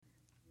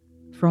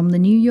From the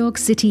New York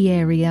City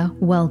area,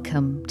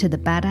 welcome to the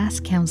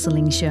Badass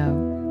Counseling Show,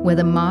 where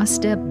the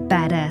master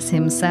badass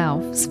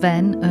himself,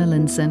 Sven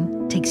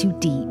takes you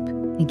deep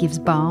and gives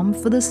balm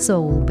for the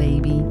soul,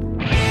 baby.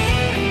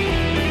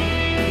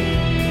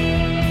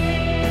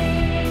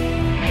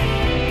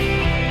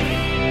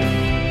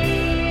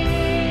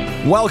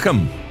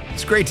 Welcome.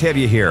 It's great to have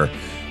you here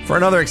for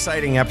another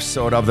exciting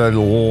episode of the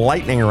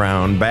Lightning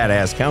Round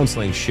Badass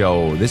Counseling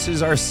Show. This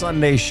is our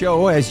Sunday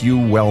show, as you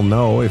well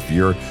know if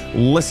you're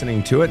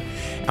listening to it.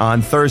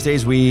 On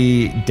Thursdays,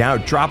 we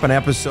drop an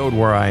episode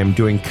where I am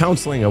doing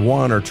counseling of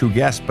one or two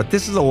guests, but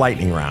this is a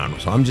lightning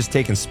round, so I'm just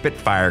taking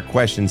spitfire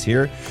questions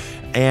here.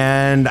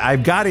 And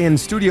I've got in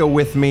studio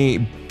with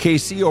me,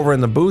 KC over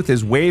in the booth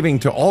is waving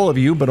to all of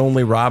you, but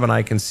only Rob and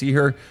I can see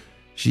her.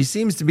 She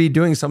seems to be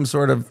doing some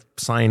sort of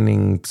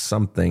signing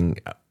something.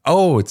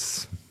 Oh,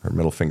 it's her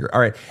middle finger.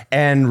 All right.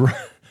 And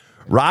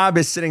Rob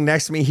is sitting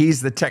next to me.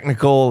 He's the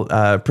technical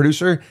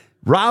producer.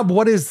 Rob,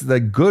 what is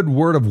the good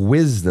word of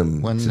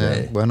wisdom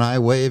today? When I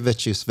wave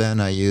at you, Sven,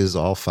 I use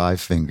all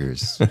five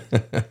fingers.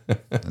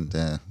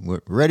 And we're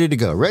ready to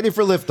go. Ready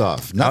for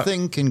liftoff.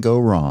 Nothing can go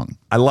wrong.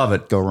 I love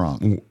it. Go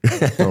wrong.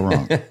 Go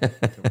wrong.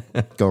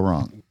 Go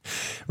wrong.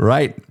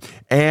 Right.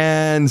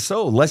 And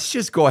so let's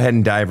just go ahead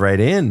and dive right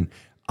in.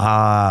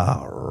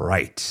 All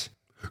right.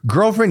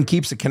 Girlfriend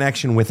keeps a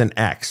connection with an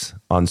ex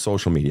on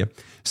social media,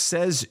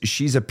 says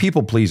she's a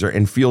people pleaser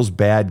and feels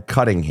bad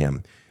cutting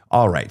him.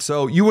 All right.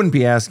 So you wouldn't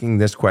be asking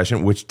this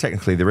question, which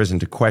technically there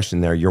isn't a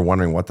question there. You're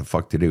wondering what the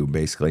fuck to do,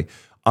 basically,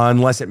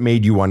 unless it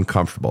made you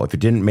uncomfortable. If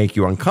it didn't make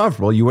you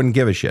uncomfortable, you wouldn't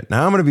give a shit.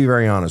 Now, I'm going to be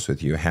very honest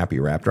with you, Happy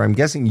Raptor. I'm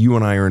guessing you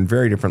and I are in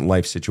very different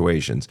life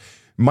situations.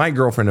 My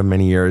girlfriend of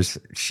many years,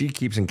 she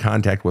keeps in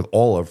contact with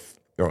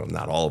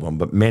not all of them,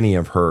 but many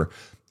of her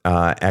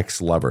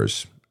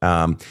ex-lovers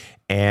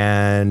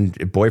and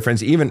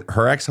boyfriends, even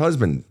her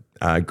ex-husband,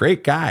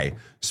 great guy,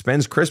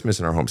 spends Christmas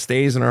in our home,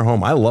 stays in our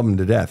home. I love him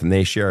to death. And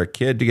they share a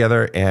kid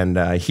together.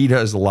 And he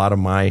does a lot of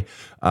my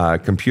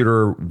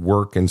computer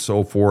work and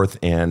so forth.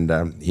 And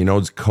he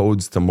knows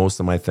codes to most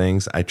of my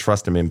things. I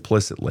trust him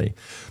implicitly.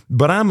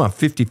 But I'm a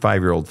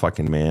 55-year-old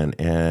fucking man.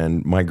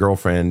 And my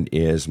girlfriend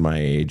is my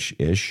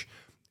age-ish.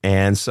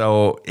 And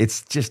so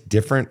it's just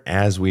different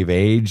as we've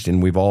aged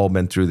and we've all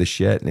been through the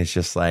shit. And it's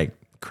just like,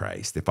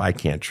 Christ, if I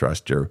can't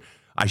trust her,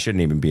 I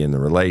shouldn't even be in the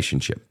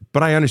relationship.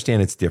 But I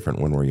understand it's different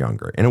when we're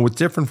younger. And it was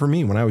different for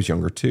me when I was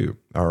younger too.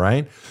 All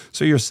right.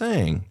 So you're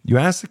saying, you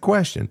asked the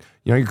question,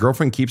 your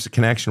girlfriend keeps a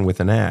connection with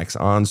an ex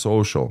on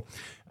social,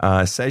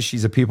 says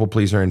she's a people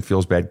pleaser and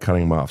feels bad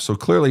cutting him off. So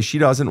clearly she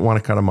doesn't want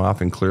to cut him off.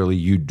 And clearly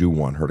you do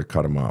want her to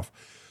cut him off.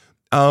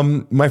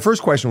 My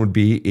first question would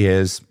be,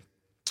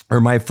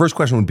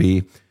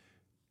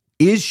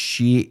 is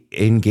she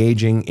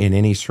engaging in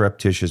any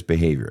surreptitious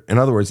behavior? In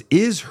other words,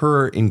 is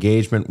her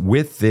engagement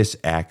with this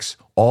ex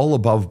all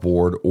above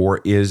board,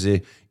 or is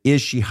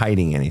she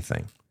hiding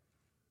anything?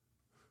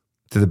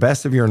 To the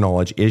best of your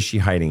knowledge, is she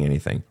hiding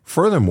anything?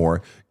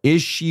 Furthermore,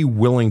 is she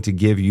willing to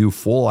give you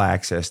full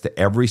access to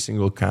every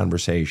single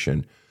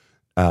conversation,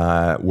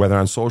 whether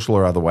on social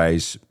or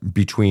otherwise,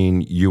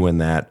 between you and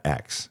that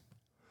ex?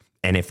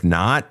 And if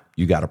not,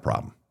 you got a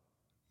problem.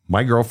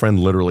 My girlfriend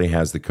literally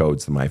has the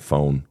codes to my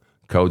phone,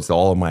 codes to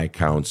all of my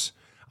accounts.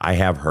 I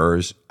have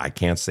hers. I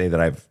can't say that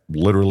I've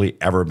literally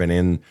ever been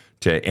in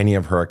to any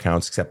of her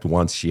accounts except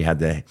once. She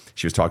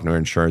was talking to her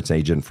insurance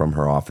agent from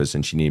her office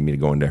and she needed me to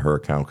go into her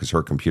account because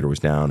her computer was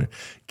down and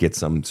get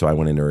some. So I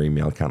went into her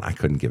email account. I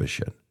couldn't give a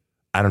shit.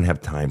 I don't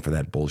have time for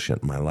that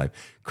bullshit in my life.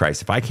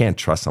 Christ, if I can't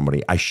trust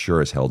somebody, I sure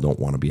as hell don't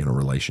want to be in a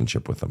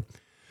relationship with them.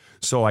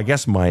 So I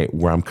guess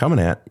where I'm coming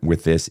at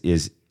with this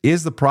is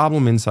the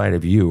problem inside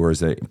of you or is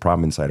the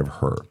problem inside of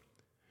her?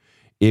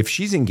 If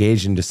she's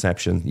engaged in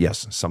deception,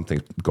 yes,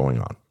 something's going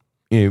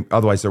on.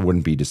 Otherwise, there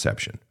wouldn't be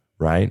deception,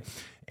 right?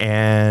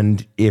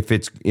 And if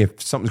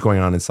something's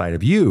going on inside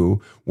of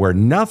you where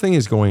nothing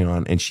is going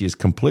on and she is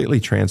completely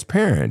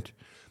transparent,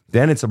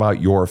 then it's about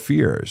your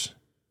fears.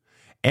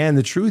 And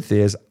the truth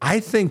is, I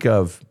think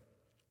of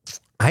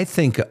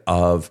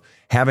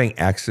having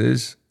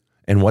exes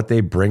and what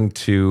they bring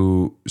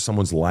to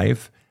someone's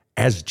life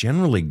as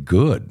generally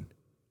good.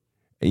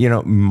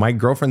 My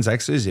girlfriend's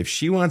exes, if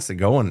she wants to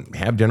go and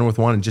have dinner with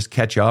one and just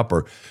catch up,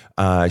 or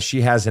she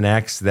has an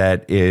ex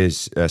that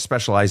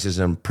specializes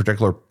in a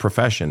particular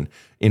profession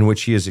in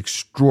which he is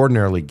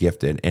extraordinarily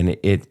gifted, and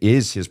it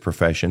is his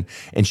profession,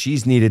 and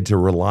she's needed to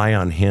rely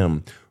on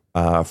him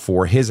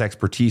for his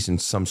expertise in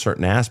some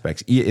certain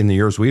aspects in the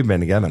years we've been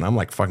together, and I'm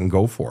like, fucking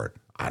go for it.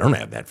 I don't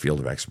have that field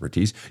of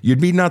expertise.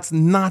 You'd be nuts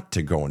not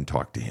to go and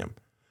talk to him.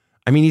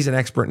 I mean, he's an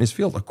expert in his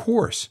field, of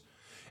course.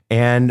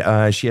 And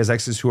she has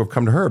exes who have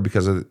come to her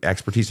because of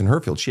expertise in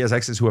her field. She has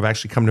exes who have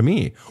actually come to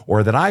me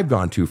or that I've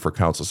gone to for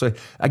counsel. So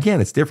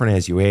again, it's different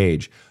as you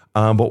age.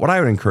 But what I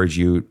would encourage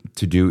you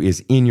to do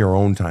is in your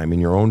own time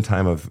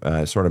of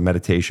sort of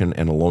meditation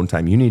and alone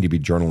time, you need to be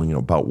journaling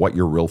about what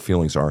your real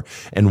feelings are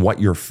and what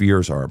your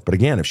fears are. But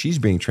again, if she's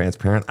being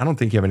transparent, I don't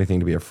think you have anything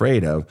to be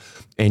afraid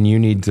of. And you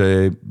need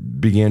to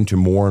begin to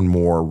more and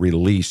more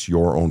release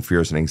your own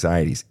fears and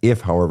anxieties.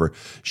 If, however,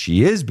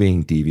 she is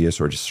being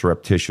devious or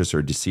surreptitious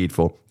or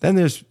deceitful,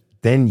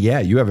 then yeah,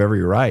 you have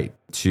every right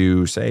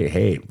to say,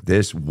 hey,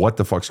 what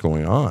the fuck's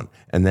going on?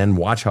 And then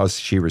watch how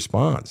she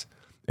responds.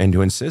 And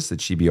to insist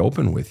that she be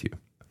open with you.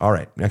 All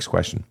right, next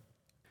question.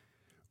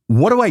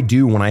 What do I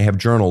do when I have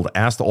journaled,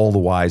 asked all the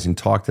whys, and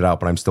talked it out,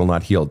 but I'm still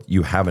not healed?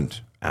 You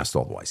haven't asked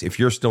all the whys. If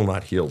you're still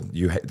not healed,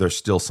 there's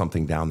still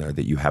something down there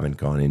that you haven't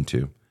gone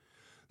into.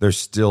 There's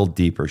still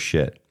deeper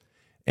shit.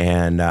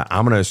 And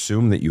I'm going to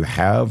assume that you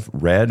have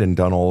read and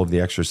done all of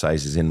the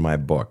exercises in my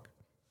book.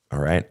 All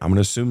right? I'm going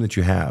to assume that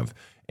you have,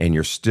 and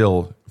you're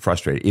still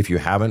frustrated. If you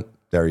haven't,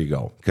 there you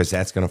go, because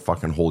that's going to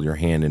fucking hold your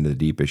hand into the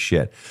deepest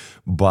shit.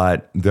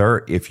 But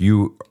if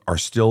you are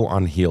still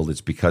unhealed,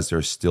 it's because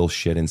there's still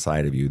shit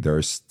inside of you.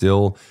 There's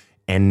still,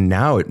 and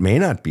now it may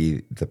not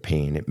be the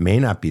pain. It may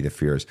not be the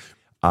fears.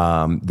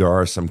 There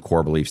are some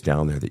core beliefs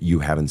down there that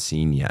you haven't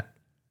seen yet.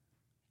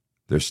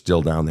 They're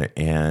still down there.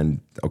 And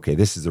okay,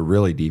 this is a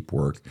really deep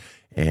work.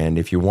 And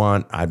if you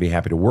want, I'd be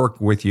happy to work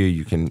with you.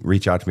 You can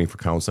reach out to me for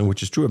counseling,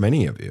 which is true of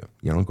any of you.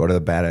 Go to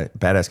the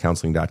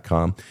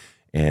badasscounseling.com.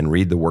 and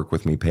read the work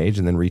with me page,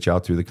 and then reach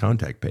out through the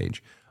contact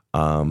page.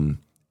 And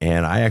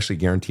I actually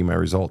guarantee my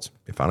results.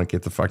 If I don't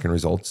get the fucking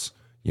results,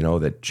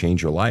 that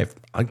change your life,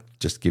 I'll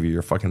just give you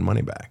your fucking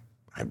money back.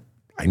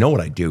 I know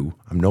what I do.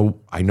 I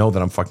know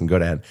that I'm fucking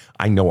good at it.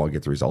 I know I'll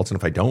get the results. And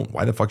if I don't,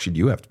 why the fuck should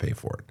you have to pay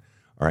for it?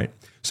 All right.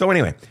 So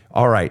anyway,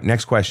 all right,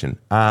 next question.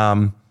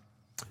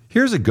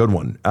 Here's a good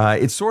one.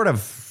 It's sort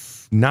of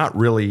not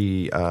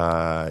really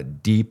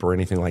deep or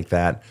anything like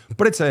that,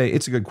 but it's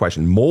a good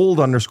question.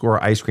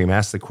 Mold_ice cream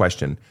asks the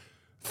question,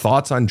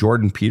 thoughts on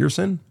Jordan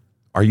Peterson?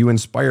 Are you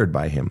inspired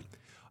by him?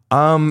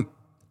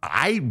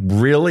 I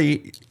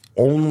really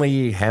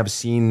only have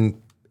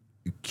seen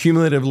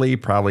cumulatively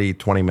probably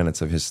 20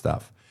 minutes of his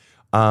stuff.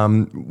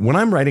 When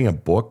I'm writing a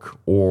book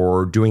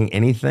or doing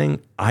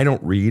anything, I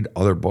don't read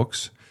other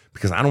books,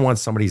 because I don't want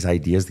somebody's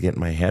ideas to get in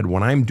my head.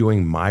 When I'm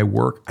doing my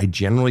work, I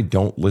generally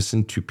don't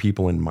listen to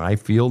people in my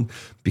field,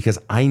 because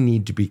I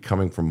need to be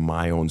coming from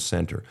my own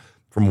center.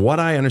 From what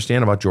I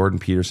understand about Jordan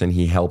Peterson,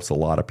 he helps a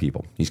lot of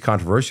people. He's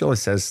controversial. He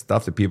says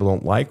stuff that people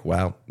don't like.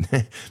 Well,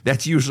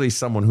 that's usually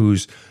someone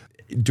who's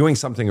doing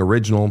something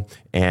original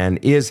and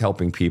is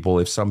helping people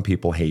if some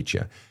people hate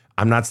you.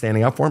 I'm not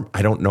standing up for him.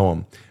 I don't know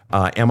him.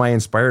 Am I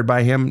inspired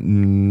by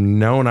him?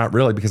 No, not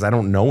really, because I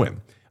don't know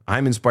him.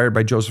 I'm inspired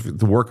by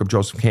the work of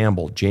Joseph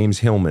Campbell, James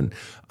Hillman,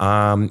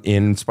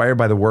 inspired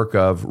by the work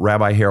of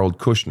Rabbi Harold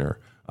Kushner.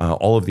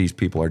 All of these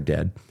people are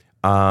dead.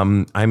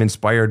 I'm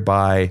inspired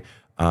by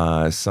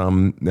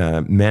some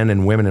men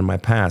and women in my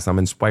past. I'm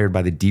inspired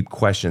by the deep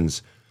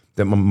questions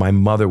that my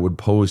mother would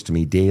pose to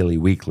me daily,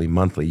 weekly,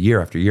 monthly, year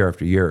after year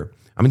after year.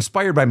 I'm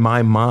inspired by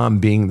my mom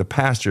being the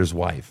pastor's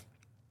wife.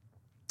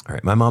 All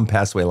right, my mom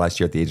passed away last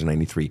year at the age of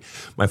 93.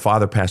 My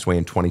father passed away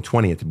in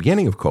 2020 at the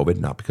beginning of COVID,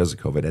 not because of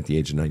COVID, at the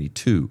age of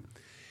 92.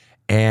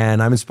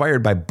 And I'm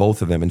inspired by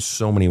both of them in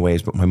so many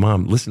ways. But my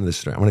mom, listen to this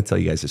story. I want to tell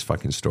you guys this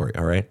fucking story,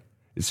 all right?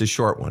 It's a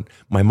short one.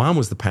 My mom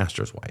was the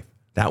pastor's wife.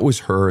 That was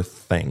her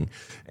thing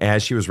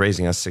as she was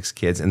raising us 6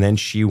 kids. And then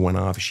she went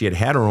off. She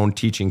had her own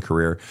teaching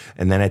career.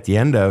 And then at the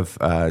end of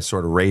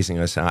sort of raising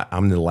us,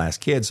 I'm the last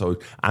kid, so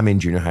I'm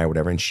in junior high or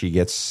whatever. And she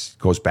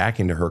goes back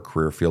into her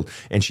career field.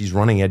 And she's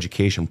running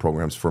education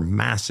programs for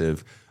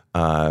massive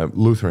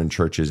Lutheran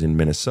churches in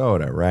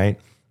Minnesota, right?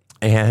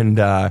 And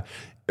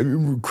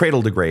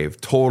cradle to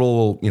grave,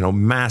 total,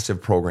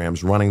 massive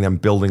programs, running them,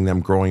 building them,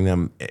 growing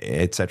them,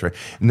 et cetera.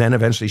 And then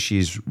eventually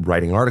she's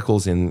writing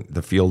articles in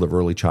the field of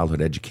early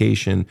childhood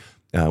education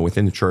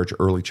within the church,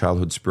 early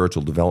childhood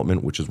spiritual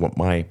development, which is what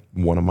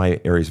one of my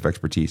areas of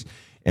expertise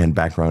and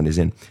background is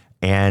in.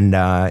 And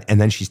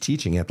then she's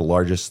teaching at the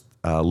largest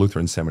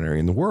Lutheran seminary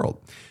in the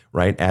world,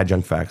 right?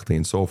 Adjunct faculty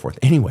and so forth.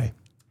 Anyway,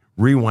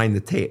 rewind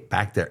the tape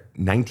back there,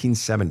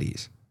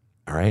 1970s,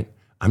 all right?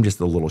 I'm just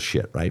a little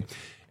shit, right?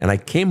 And I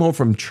came home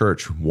from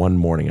church one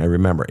morning, I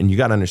remember, and you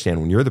got to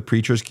understand, when you're the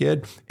preacher's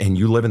kid and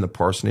you live in the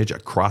parsonage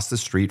across the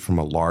street from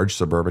a large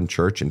suburban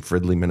church in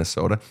Fridley,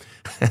 Minnesota,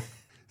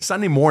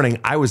 Sunday morning,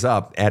 I was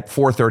up at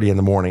 4:30 in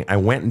the morning. I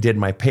went and did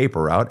my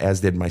paper route, as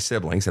did my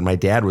siblings. And my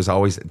dad was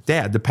always,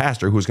 the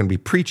pastor, who was going to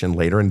be preaching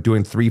later and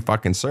doing 3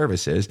 fucking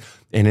services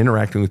and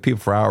interacting with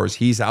people for hours.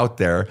 He's out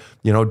there,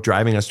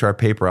 driving us to our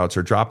paper routes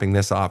or dropping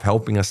this off,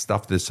 helping us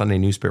stuff the Sunday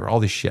newspaper, all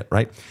this shit,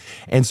 right?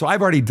 And so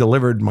I've already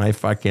delivered my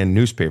fucking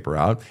newspaper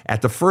out.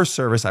 At the first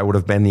service, I would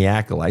have been the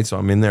acolyte. So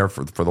I'm in there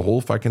for the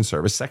whole fucking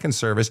service. Second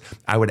service,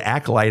 I would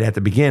acolyte at the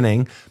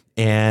beginning.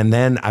 And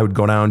then I would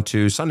go down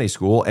to Sunday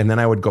school, and then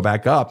I would go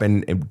back up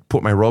and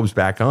put my robes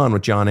back on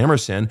with John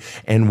Emerson,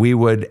 and we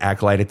would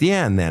acolyte at the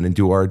end then and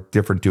do our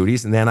different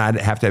duties. And then I'd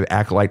have to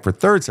acolyte for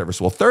third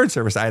service. Well, third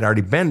service, I had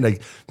already been to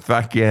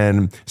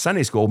fucking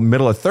Sunday school,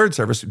 middle of third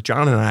service.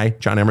 John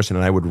Emerson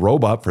and I would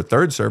robe up for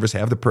third service,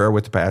 have the prayer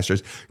with the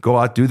pastors, go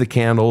out, do the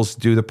candles,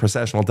 do the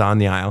processional down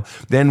the aisle.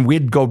 Then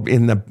we'd go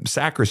in the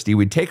sacristy,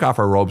 we'd take off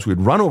our robes,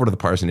 we'd run over to the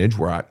parsonage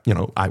where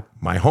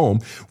my home.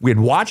 We'd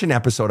watch an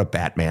episode of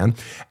Batman.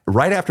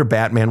 Right after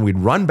Batman, we'd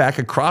run back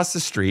across the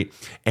street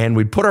and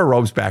we'd put our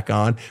robes back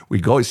on.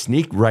 We'd go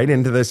sneak right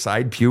into the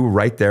side pew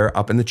right there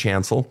up in the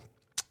chancel.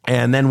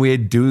 And then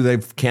we'd do the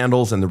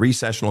candles and the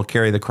recessional,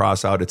 carry the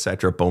cross out,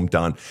 etc. Boom,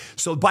 done.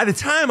 So by the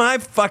time I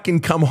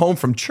fucking come home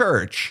from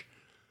church,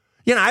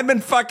 I've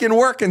been fucking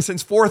working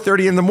since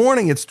 4:30 in the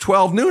morning. It's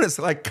 12 noon. It's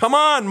like, come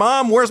on,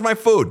 Mom, where's my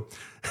food?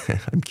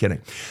 I'm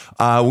kidding.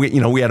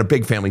 We had a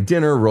big family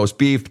dinner, roast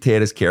beef,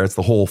 potatoes, carrots,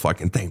 the whole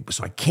fucking thing.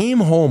 So I came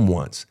home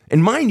once,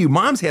 and mind you,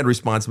 Mom's had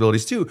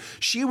responsibilities too.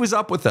 She was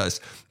up with us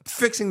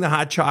fixing the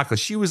hot chocolate.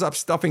 She was up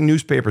stuffing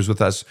newspapers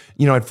with us,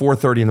 at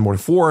 4:30 in the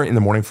morning, 4 in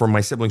the morning for my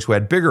siblings who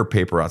had bigger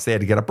paper routes. They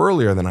had to get up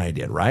earlier than I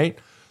did, right?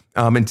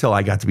 Until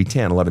I got to be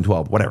 10, 11,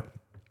 12, whatever.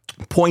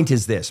 Point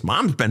is this,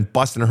 Mom's been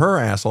busting her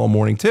ass all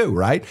morning too,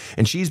 right?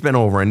 And she's been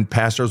over in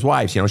pastors'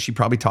 wives. She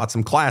probably taught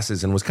some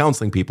classes and was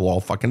counseling people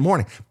all fucking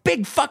morning.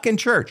 Big fucking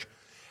church.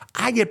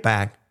 I get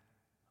back.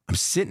 I'm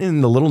sitting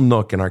in the little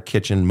nook in our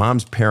kitchen.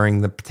 Mom's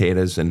paring the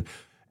potatoes and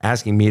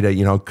asking me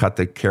to, cut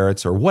the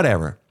carrots or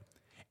whatever.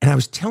 And I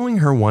was telling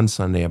her one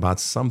Sunday about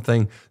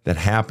something that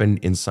happened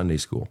in Sunday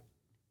school.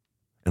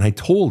 And I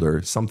told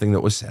her something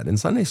that was said in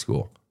Sunday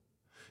school.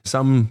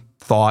 Some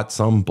thought,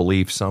 some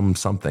belief,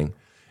 something.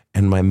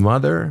 And my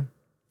mother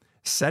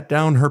set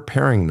down her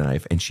paring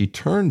knife and she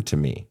turned to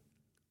me.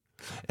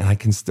 And I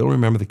can still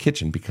remember the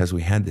kitchen because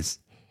we had this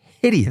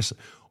hideous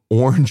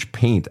orange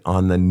paint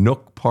on the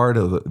nook part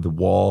of the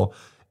wall.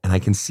 And I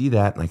can see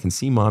that. And I can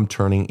see Mom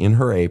turning in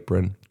her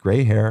apron,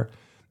 gray hair.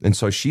 And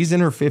so she's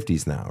in her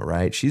 50s now,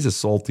 right? She's a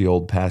salty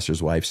old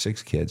pastor's wife,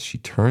 6 kids. She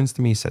turns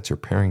to me, sets her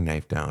paring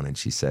knife down, and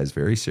she says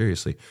very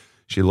seriously,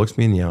 she looks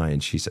me in the eye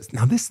and she says,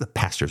 now this is the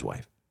pastor's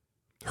wife.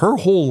 Her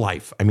whole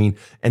life,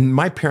 and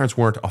my parents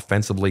weren't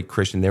offensively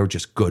Christian. They were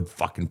just good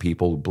fucking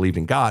people who believed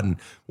in God and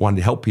wanted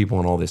to help people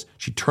and all this.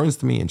 She turns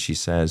to me and she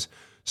says,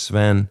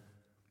 Sven,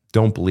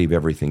 don't believe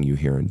everything you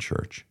hear in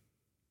church.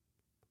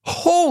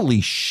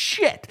 Holy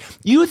shit.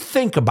 You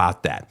think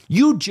about that.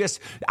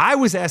 I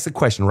was asked the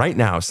question right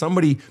now.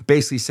 Somebody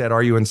basically said,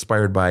 are you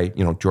inspired by,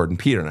 Jordan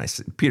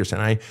Peterson?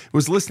 I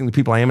was listening to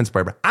people I am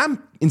inspired by.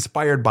 I'm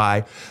inspired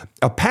by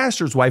a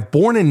pastor's wife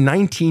born in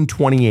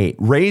 1928,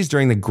 raised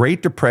during the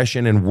Great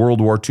Depression and World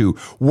War II,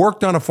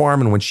 worked on a farm.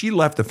 And when she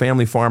left the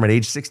family farm at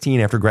age 16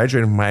 after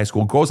graduating from high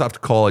school, goes off to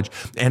college,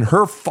 and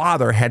her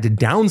father had to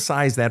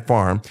downsize that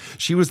farm.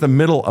 She was the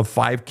middle of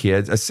 6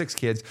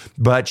 kids,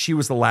 but she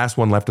was the last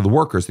one left of the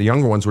workers. The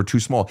younger ones were too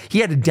small. He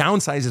had to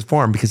downsize his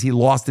farm because he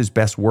lost his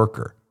best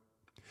worker.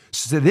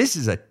 So this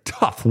is a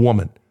tough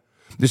woman.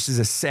 This is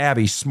a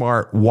savvy,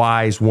 smart,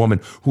 wise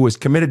woman who is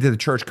committed to the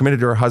church, committed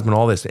to her husband,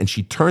 all this. And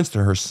she turns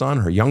to her son,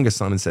 her youngest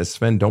son, and says,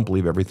 Sven, don't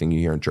believe everything you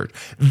hear in church.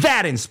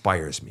 That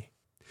inspires me.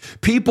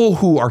 People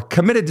who are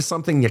committed to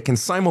something yet can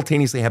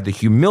simultaneously have the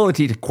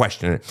humility to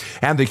question it,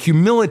 have the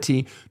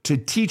humility to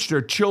teach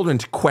their children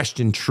to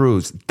question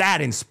truths.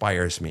 That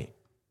inspires me.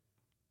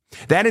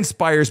 That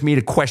inspires me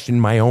to question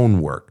my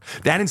own work.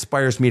 That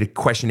inspires me to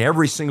question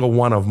every single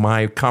one of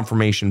my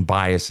confirmation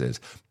biases.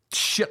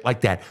 Shit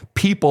like that.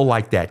 People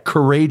like that.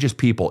 Courageous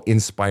people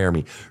inspire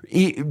me.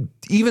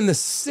 Even the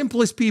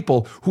simplest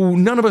people who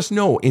none of us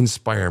know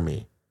inspire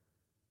me.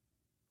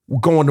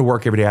 Going to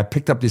work every day. I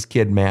picked up this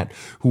kid, Matt,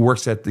 who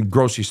works at the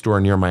grocery store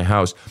near my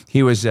house.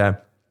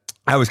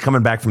 I was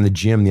coming back from the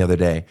gym the other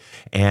day,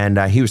 and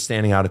he was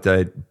standing out at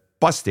the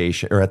bus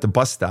station or at the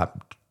bus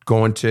stop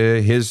going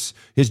to his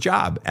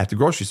job at the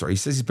grocery store. He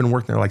says he's been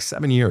working there like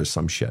 7 years,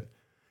 some shit.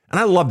 And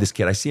I love this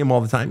kid. I see him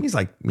all the time. He's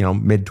like,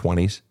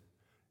 mid-20s.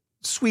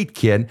 Sweet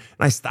kid. And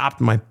I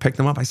stopped him. I picked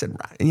him up. I said,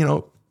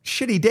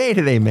 shitty day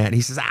today, man.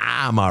 He says,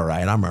 I'm all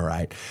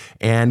right.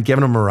 And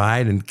giving him a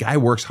ride. And the guy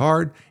works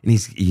hard. And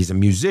he's a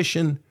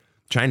musician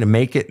trying to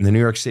make it in the New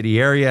York City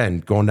area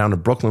and going down to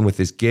Brooklyn with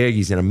his gig.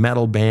 He's in a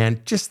metal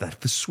band. Just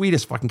the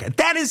sweetest fucking guy.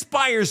 That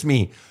inspires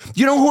me.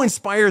 You know who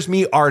inspires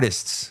me?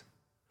 Artists,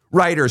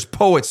 writers,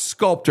 poets,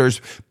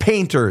 sculptors,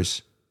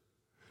 painters.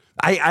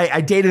 I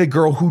dated a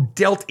girl who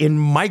dealt in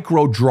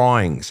micro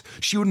drawings.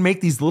 She would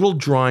make these little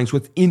drawings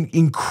with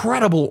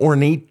incredible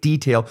ornate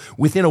detail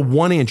within a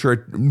 1 inch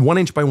or 1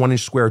 inch by 1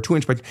 inch square or 2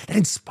 inch by. That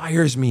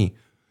inspires me.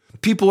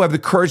 People who have the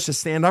courage to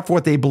stand up for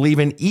what they believe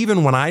in,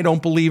 even when I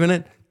don't believe in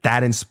it,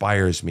 that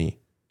inspires me.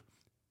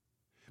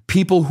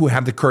 People who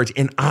have the courage,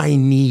 and I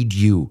need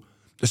you,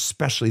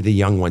 especially the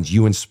young ones.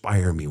 You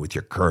inspire me with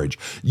your courage.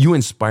 You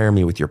inspire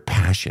me with your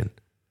passion.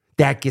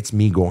 That gets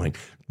me going.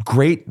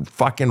 Great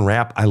fucking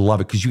rap. I love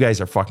it because you guys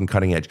are fucking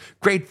cutting edge.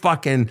 Great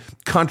fucking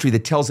country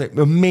that tells an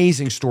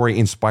amazing story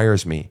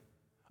inspires me.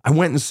 I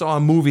went and saw a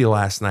movie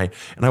last night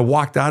and I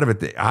walked out of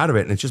it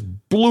and it just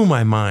blew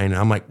my mind.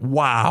 I'm like,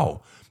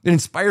 wow. It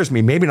inspires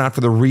me, maybe not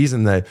for the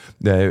reason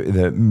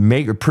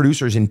the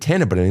producers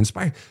intended, but it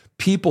inspires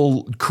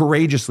people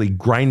courageously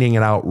grinding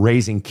it out,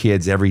 raising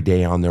kids every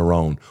day on their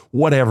own,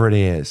 whatever it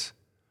is.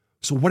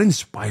 So what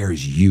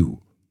inspires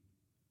you?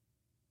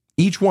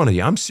 Each one of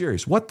you, I'm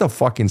serious. What the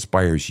fuck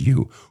inspires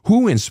you?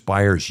 Who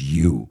inspires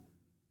you?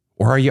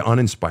 Or are you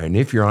uninspired? And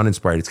if you're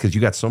uninspired, it's because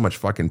you got so much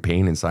fucking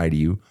pain inside of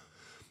you.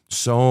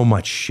 So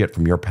much shit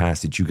from your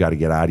past that you got to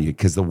get out of you,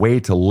 because the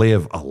way to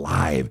live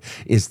alive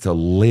is to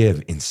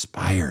live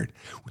inspired,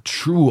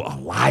 true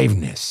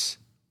aliveness,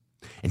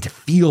 and to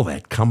feel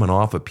that coming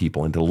off of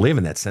people and to live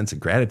in that sense of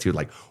gratitude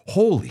like,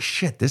 holy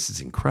shit, this is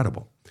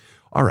incredible.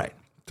 All right,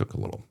 took a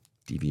little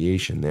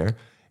deviation there,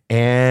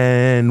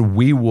 and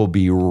we will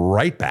be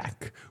right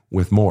back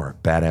with more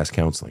Badass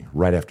Counseling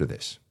right after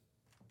this.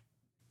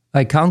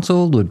 I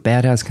counseled with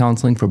Badass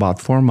Counseling for about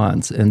 4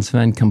 months, and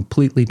Sven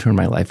completely turned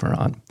my life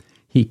around.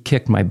 He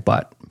kicked my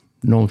butt.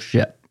 No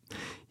shit.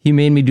 He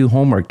made me do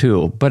homework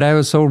too, but I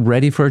was so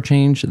ready for a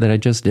change that I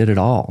just did it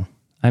all.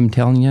 I'm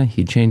telling you,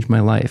 he changed my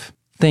life.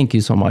 Thank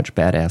you so much,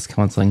 Badass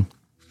Counseling.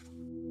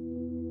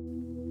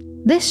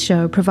 This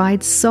show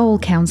provides soul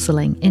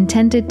counseling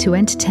intended to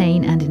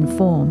entertain and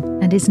inform,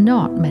 and is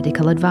not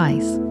medical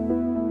advice.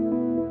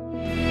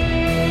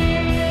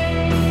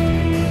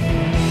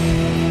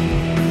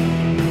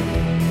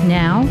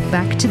 Now,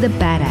 back to the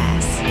badass.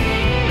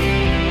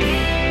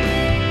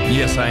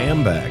 Yes, I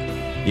am back.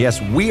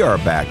 Yes, we are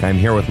back. I'm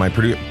here with my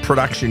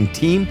production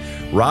team,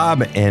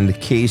 Rob and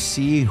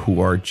KC, who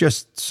are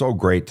just so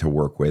great to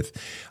work with.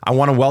 I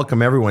want to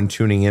welcome everyone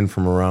tuning in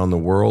from around the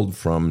world,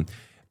 from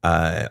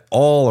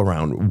all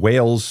around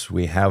Wales.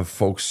 We have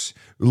folks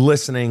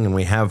listening, and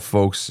we have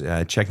folks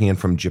checking in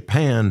from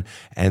Japan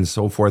and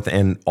so forth,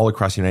 and all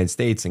across the United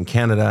States and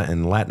Canada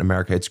and Latin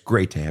America. It's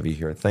great to have you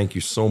here. Thank you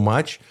so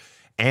much.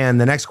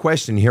 And the next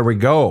question, here we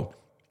go.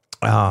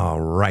 All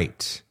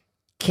right.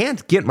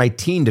 Can't get my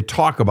teen to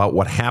talk about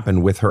what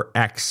happened with her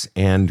ex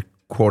and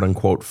quote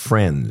unquote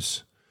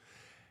friends.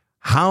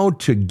 How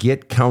to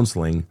get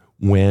counseling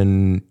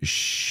when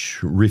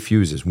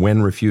refuses.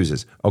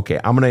 Okay,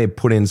 I'm going to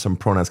put in some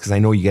pronouns because I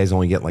know you guys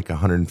only get like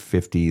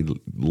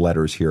 150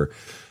 letters here.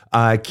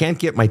 Can't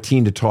get my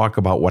teen to talk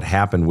about what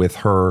happened with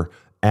her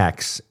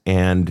ex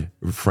and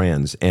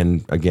friends.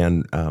 And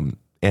again,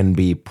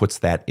 NB puts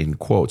that in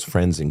quotes,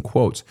 friends in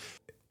quotes.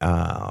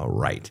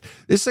 Right.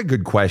 This is a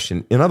good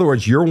question. In other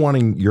words, you're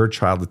wanting your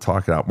child to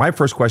talk it out. My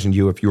first question to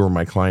you, if you were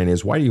my client,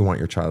 is why do you want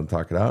your child to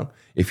talk it out?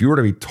 If you were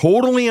to be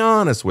totally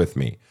honest with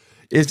me,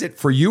 is it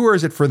for you or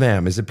is it for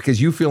them? Is it because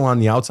you feel on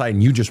the outside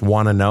and you just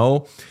want to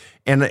know?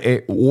 And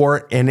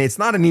it's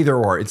not an either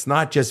or. It's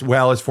not just,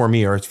 well, it's for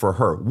me or it's for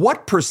her.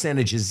 What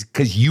percentage is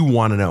because you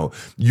want to know,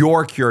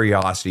 your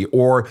curiosity,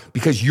 or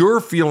because you're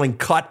feeling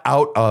cut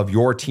out of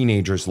your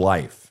teenager's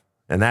life?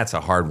 And that's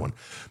a hard one.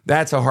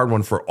 That's a hard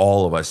one for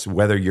all of us,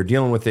 whether you're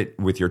dealing with it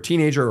with your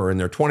teenager or in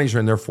their 20s or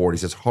in their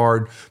 40s. It's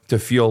hard to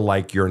feel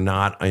like you're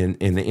not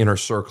in the inner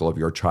circle of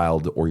your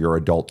child or your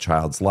adult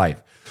child's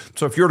life.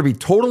 So if you're to be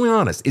totally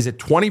honest, is it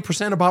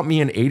 20% about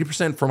me and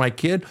 80% for my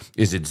kid?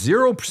 Is it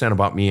 0%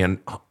 about me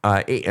and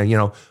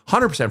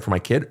 100% for my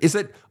kid? Is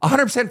it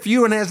 100% for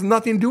you and it has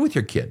nothing to do with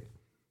your kid?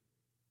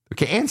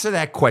 Okay, answer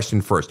that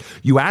question first.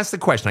 You ask the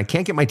question, I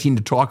can't get my teen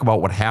to talk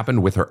about what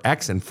happened with her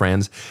ex and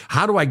friends.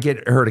 How do I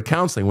get her to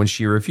counseling when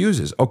she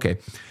refuses? Okay,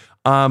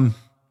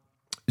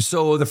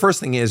 so the first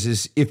thing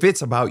is if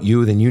it's about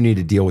you, then you need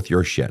to deal with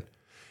your shit.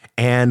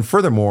 And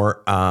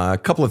furthermore, a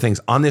couple of things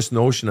on this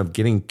notion of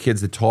getting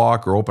kids to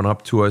talk or open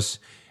up to us.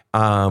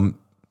 I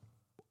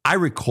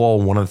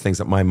recall one of the things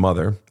that my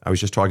mother, I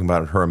was just talking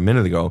about her a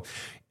minute ago,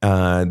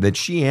 that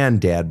she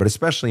and dad, but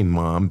especially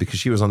mom, because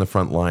she was on the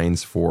front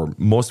lines for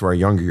most of our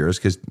younger years,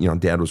 because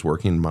dad was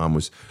working and mom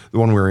was the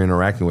one we were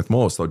interacting with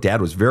most. So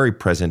dad was very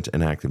present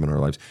and active in our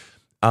lives.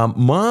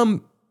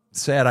 Mom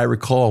said, I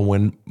recall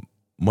when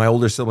my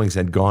older siblings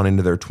had gone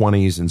into their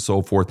 20s and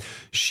so forth,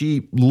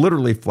 she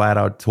literally flat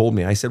out told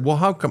me, I said, well,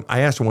 how come,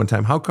 I asked her one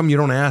time, how come you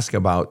don't ask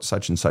about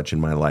such and such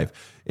in my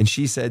life? And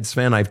she said,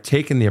 Sven, I've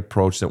taken the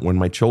approach that when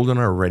my children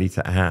are ready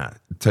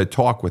to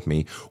talk with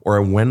me,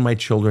 or when my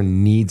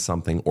children need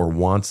something or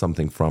want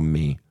something from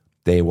me,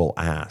 they will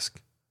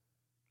ask.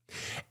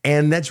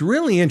 And that's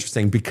really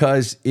interesting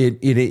because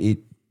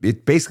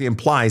it basically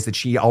implies that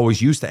she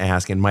always used to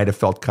ask and might have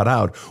felt cut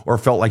out or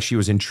felt like she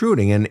was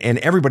intruding. And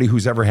everybody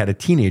who's ever had a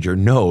teenager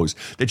knows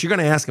that you're going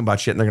to ask them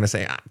about shit and they're going to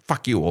say,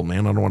 fuck you, old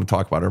man, I don't want to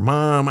talk about her.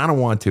 Mom, I don't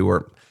want to.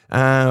 Or,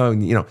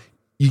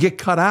 you get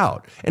cut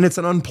out and it's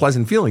an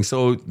unpleasant feeling.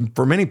 So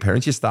for many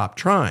parents, you stop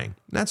trying.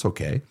 That's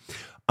okay.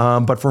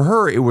 But for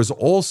her, it was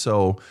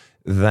also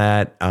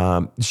that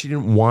she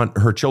didn't want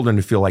her children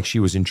to feel like she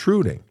was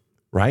intruding,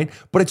 right?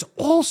 But it's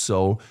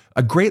also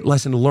a great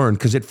lesson to learn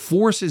because it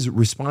forces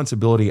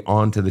responsibility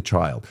onto the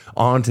child,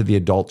 onto the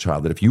adult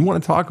child, that if you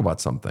want to talk about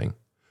something,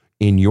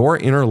 in your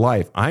inner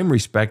life, I'm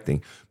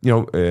respecting,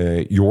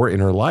 your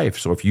inner life.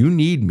 So if you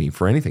need me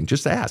for anything,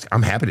 just ask.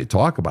 I'm happy to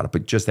talk about it,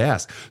 but just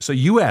ask. So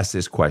you ask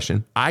this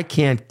question. I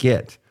can't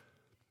get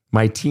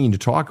my teen to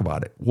talk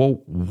about it.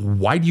 Well,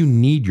 why do you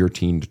need your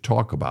teen to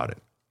talk about it?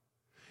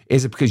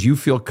 Is it because you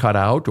feel cut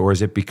out, or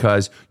is it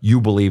because you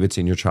believe it's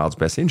in your child's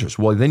best interest?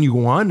 Well, then you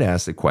go on to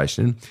ask the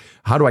question,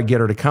 how do I get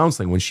her to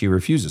counseling when she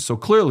refuses? So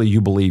clearly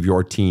you believe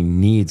your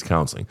teen needs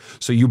counseling.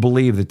 So you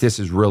believe that this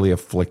is really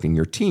afflicting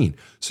your teen.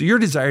 So your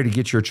desire to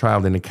get your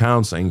child into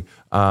counseling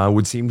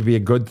would seem to be a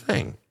good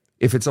thing.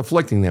 If it's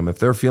afflicting them, if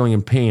they're feeling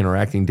in pain or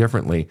acting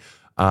differently,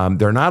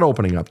 they're not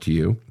opening up to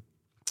you,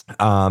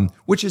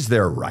 which is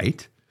their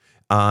right,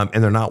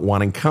 and they're not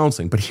wanting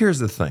counseling. But here's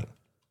the thing.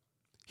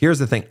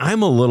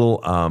 I'm a little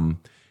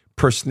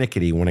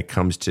persnickety when it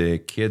comes to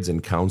kids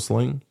and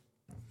counseling.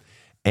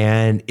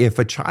 And if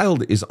a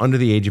child is under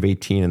the age of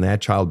 18 and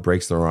that child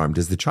breaks their arm,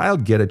 does the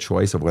child get a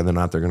choice of whether or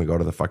not they're going to go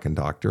to the fucking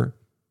doctor?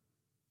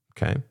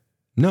 Okay.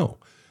 No.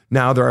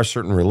 Now, there are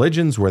certain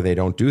religions where they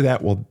don't do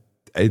that. Well,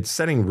 it's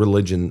setting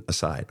religion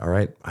aside. All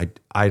right.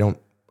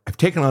 I've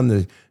taken on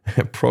the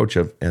approach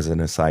of, as an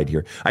aside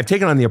here, I've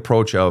taken on the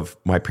approach of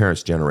my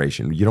parents'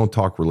 generation. You don't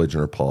talk religion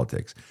or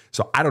politics.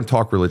 So I don't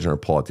talk religion or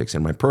politics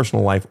in my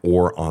personal life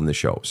or on the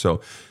show.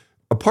 So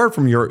apart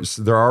from yours,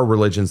 there are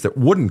religions that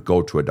wouldn't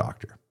go to a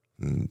doctor.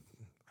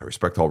 I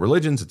respect all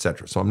religions,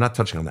 etc. So I'm not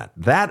touching on that.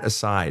 That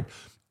aside,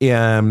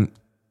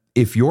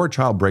 if your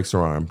child breaks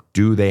their arm,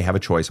 do they have a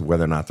choice of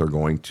whether or not they're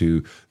going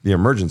to the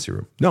emergency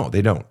room? No,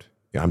 they don't.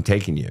 I'm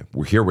taking you.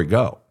 Here we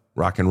go.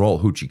 Rock and roll,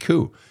 hoochie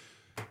coo.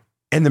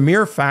 And the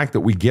mere fact that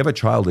we give a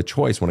child a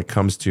choice when it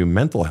comes to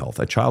mental health,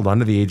 a child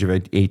under the age of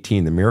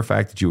 18, the mere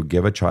fact that you would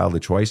give a child a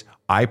choice,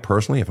 I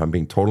personally, if I'm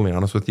being totally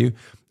honest with you,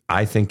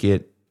 I think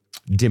it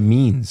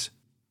demeans,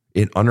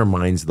 it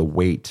undermines the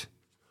weight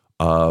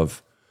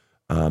of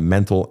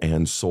mental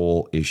and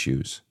soul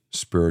issues,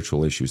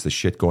 spiritual issues, the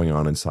shit going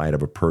on inside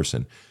of a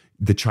person.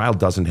 The child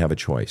doesn't have a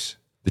choice.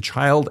 The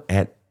child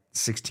at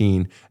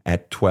 16,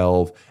 at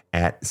 12,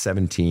 at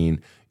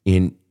 17,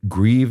 in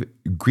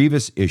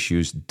grievous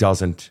issues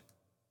doesn't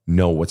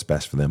know what's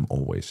best for them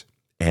always.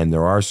 And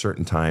there are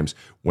certain times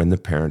when the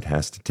parent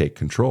has to take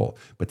control.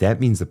 But that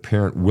means the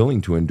parent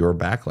willing to endure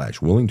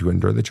backlash, willing to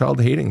endure the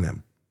child hating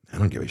them. I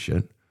don't give a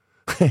shit.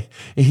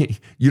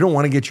 You don't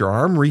want to get your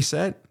arm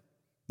reset?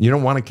 You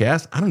don't want to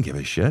cast? I don't give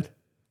a shit.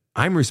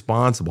 I'm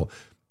responsible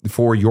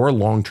for your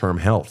long-term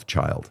health,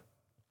 child.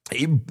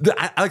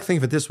 I like to think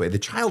of it this way. The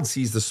child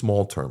sees the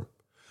small term.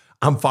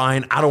 I'm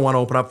fine. I don't want to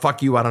open up.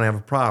 Fuck you. I don't have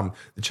a problem.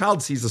 The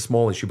child sees the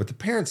small issue, but the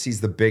parent sees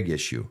the big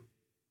issue.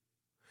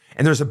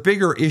 And there's a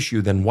bigger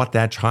issue than what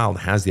that child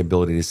has the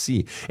ability to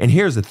see. And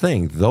here's the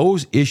thing.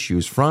 Those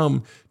issues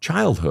from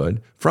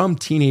childhood, from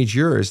teenage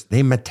years,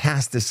 they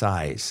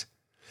metastasize.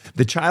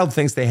 The child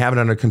thinks they have it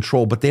under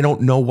control, but they don't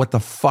know what the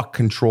fuck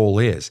control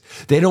is.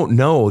 They don't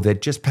know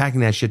that just packing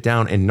that shit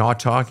down and not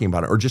talking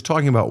about it, or just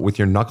talking about it with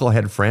your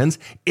knucklehead friends,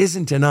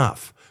 isn't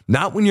enough.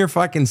 Not when you're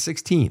fucking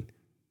 16.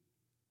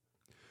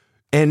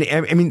 And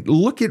I mean,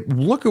 look at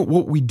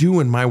what we do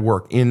in my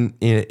work in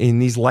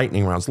these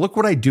lightning rounds. Look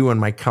what I do in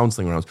my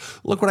counseling rounds.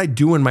 Look what I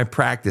do in my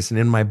practice and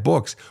in my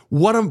books.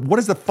 What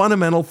is the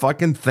fundamental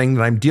fucking thing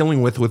that I'm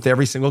dealing with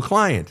every single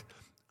client?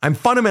 I'm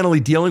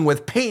fundamentally dealing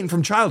with pain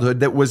from childhood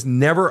that was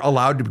never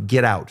allowed to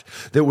get out,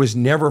 that was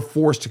never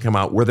forced to come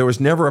out, where there was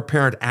never a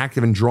parent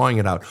active in drawing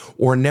it out,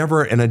 or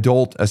never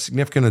a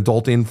significant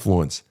adult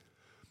influence.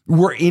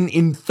 We're in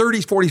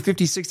 30s, 40s,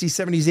 50s, 60s,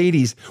 70s,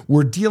 80s,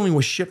 we're dealing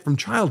with shit from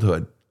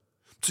childhood.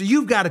 So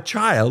you've got a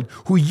child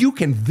who you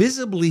can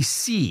visibly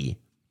see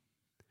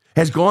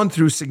has gone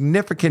through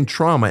significant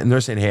trauma, and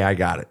they're saying, hey, I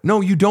got it. No,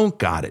 you don't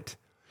got it.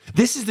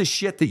 This is the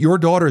shit that your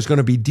daughter is going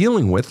to be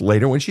dealing with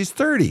later when she's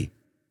 30,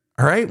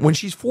 all right, when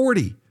she's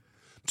 40.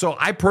 So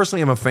I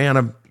personally am a fan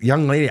of,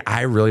 young lady,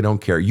 I really don't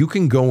care. You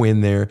can go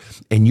in there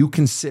and you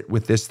can sit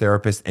with this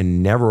therapist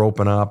and never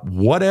open up,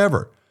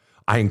 whatever.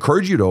 I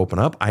encourage you to open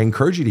up. I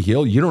encourage you to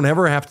heal. You don't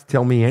ever have to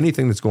tell me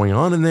anything that's going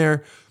on in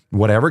there.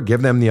 Whatever,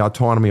 give them the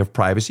autonomy of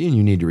privacy, and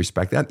you need to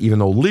respect that, even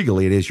though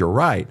legally it is your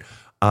right.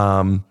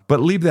 But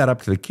leave that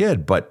up to the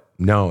kid. But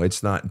no,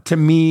 it's not. To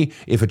me,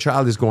 if a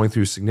child is going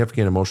through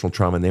significant emotional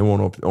trauma and they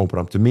won't open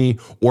up to me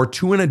or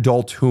to an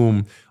adult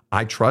whom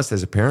I trust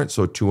as a parent,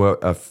 so to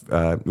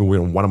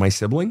one of my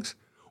siblings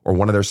or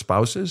one of their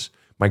spouses,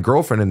 my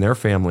girlfriend and their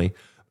family,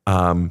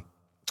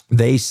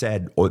 they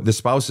said, or the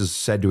spouses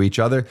said to each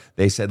other,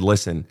 they said,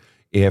 listen,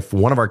 if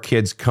one of our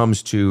kids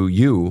comes to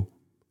you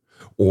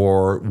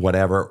or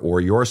whatever, or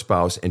your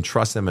spouse, and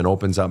trusts them and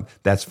opens up,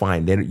 that's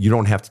fine. You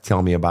don't have to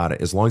tell me about it,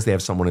 as long as they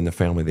have someone in the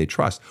family they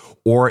trust.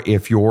 Or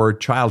if your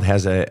child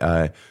has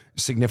a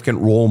significant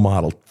role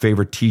model,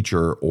 favorite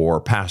teacher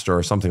or pastor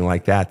or something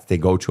like that they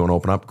go to and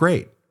open up,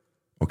 great.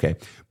 Okay.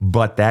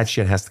 But that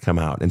shit has to come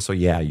out. And so,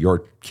 yeah, your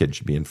kid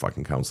should be in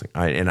fucking counseling.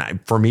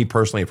 For me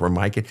personally, for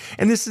my kid,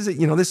 and this is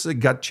a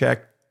gut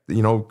check.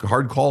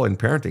 hard call in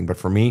parenting. But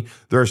for me,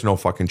 there's no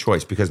fucking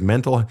choice because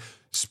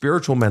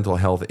spiritual mental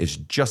health is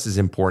just as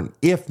important,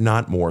 if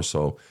not more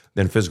so,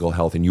 than physical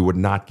health. And you would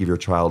not give your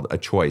child a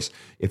choice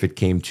if it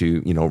came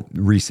to,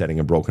 resetting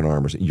a broken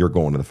arm or you're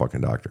going to the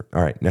fucking doctor.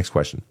 All right, next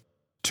question.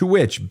 To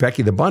which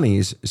Becky the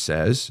Bunnies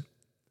says,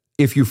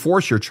 if you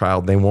force your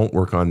child, they won't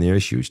work on the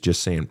issues.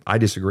 Just saying. I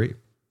disagree.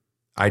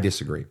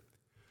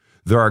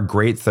 There are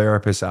great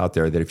therapists out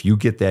there that if you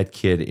get that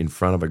kid in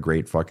front of a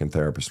great fucking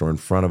therapist or in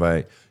front of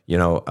a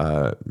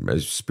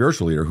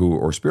spiritual leader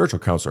or spiritual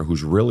counselor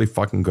who's really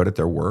fucking good at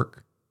their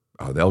work,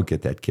 they'll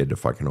get that kid to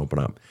fucking open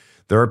up.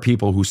 There are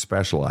people who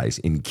specialize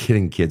in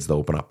getting kids to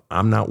open up.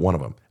 I'm not one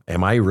of them.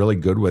 Am I really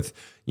good with,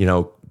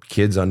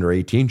 kids under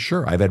 18?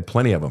 Sure. I've had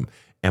plenty of them.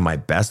 Am I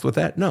best with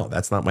that? No,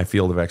 that's not my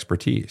field of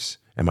expertise.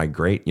 Am I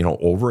great,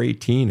 over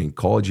 18 in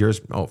college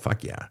years? Oh,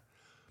 fuck yeah.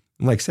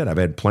 Like I said, I've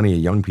had plenty of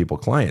young people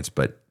clients,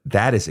 but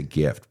that is a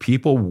gift.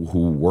 People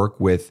who work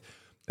with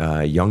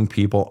young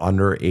people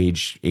under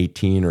age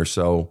 18 or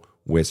so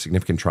with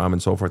significant trauma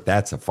and so forth,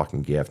 that's a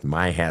fucking gift.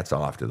 My hat's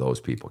off to those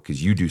people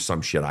because you do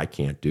some shit I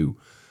can't do.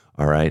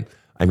 All right.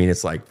 I mean,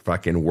 it's like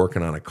fucking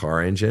working on a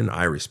car engine.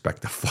 I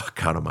respect the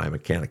fuck out of my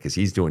mechanic because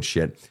he's doing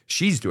shit.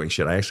 She's doing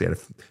shit. I actually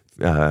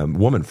had a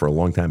woman for a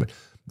long time, but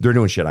they're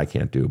doing shit I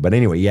can't do. But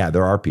anyway, yeah,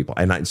 there are people.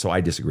 So I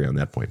disagree on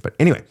that point. But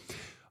anyway,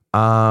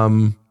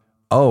 I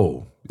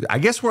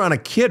guess we're on a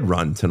kid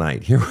run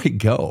tonight. Here we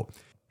go.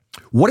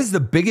 What is the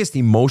biggest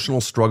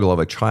emotional struggle of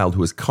a child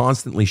who is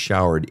constantly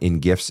showered in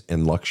gifts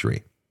and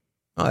luxury?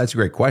 Oh, that's a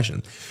great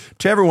question.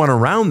 To everyone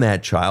around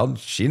that child,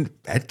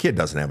 that kid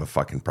doesn't have a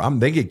fucking problem.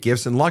 They get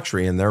gifts and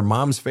luxury and they're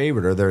mom's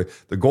favorite or they're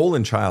the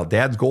golden child,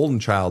 dad's golden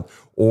child,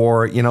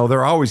 or,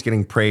 they're always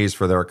getting praise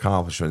for their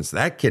accomplishments.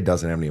 That kid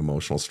doesn't have any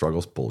emotional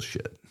struggles.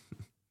 Bullshit.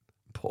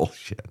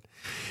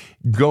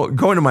 Go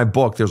into my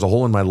book, There's a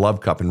Hole in My Love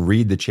Cup, and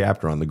read the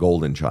chapter on the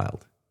golden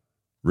child.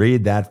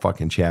 Read that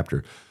fucking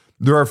chapter.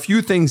 There are a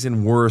few things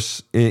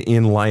worse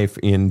in life,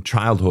 in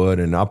childhood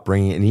and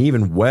upbringing, and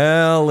even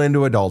well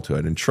into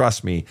adulthood. And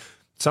trust me,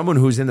 someone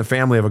who's in the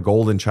family of a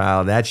golden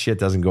child, that shit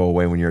doesn't go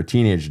away when you're a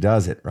teenager,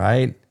 does it?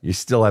 Right? You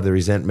still have the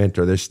resentment,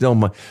 or there's still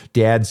my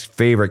dad's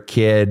favorite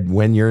kid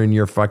when you're in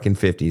your fucking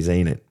 50s,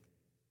 ain't it?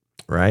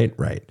 Right?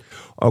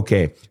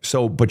 Okay.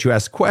 So, but you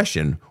asked the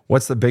question,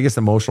 what's the biggest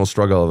emotional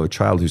struggle of a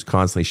child who's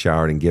constantly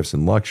showered in gifts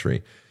and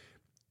luxury?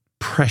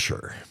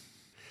 Pressure.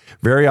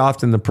 Very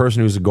often the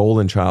person who's a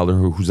golden child or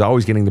who's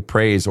always getting the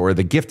praise, or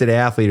the gifted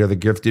athlete or the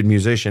gifted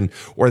musician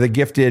or the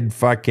gifted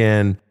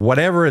fucking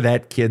whatever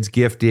that kid's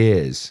gift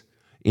is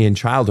in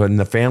childhood, and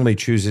the family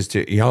chooses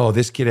to,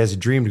 this kid has a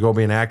dream to go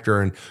be an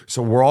actor, and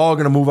so we're all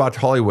going to move out to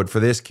Hollywood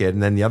for this kid,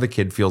 and then the other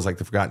kid feels like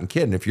the forgotten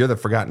kid. And if you're the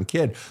forgotten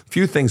kid,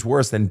 few things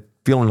worse than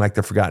feeling like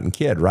the forgotten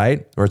kid,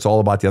 right? Or it's all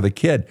about the other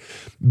kid.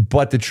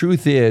 But the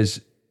truth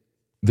is,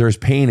 there's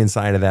pain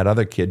inside of that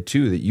other kid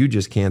too that you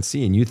just can't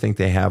see, and you think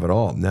they have it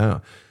all.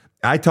 No.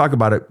 I talk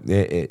about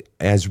it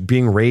as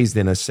being raised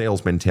in a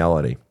sales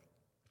mentality.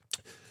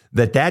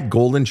 That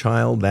golden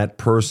child, that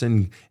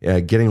person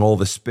getting all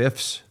the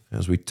spiffs,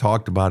 as we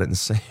talked about it in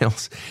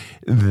sales,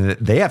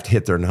 they have to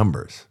hit their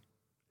numbers.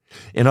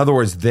 In other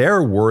words,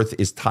 their worth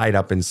is tied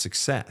up in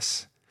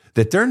success.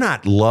 That they're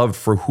not loved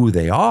for who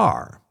they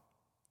are.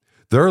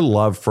 They're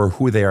loved for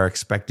who they are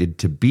expected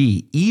to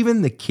be.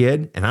 Even the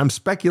kid, and I'm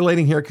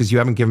speculating here because you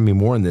haven't given me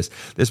more on this.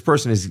 This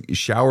person is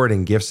showered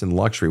in gifts and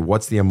luxury.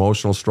 What's the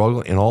emotional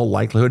struggle? In all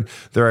likelihood,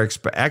 there are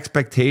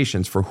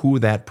expectations for who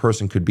that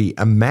person could be.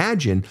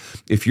 Imagine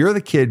if you're the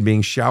kid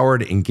being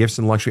showered in gifts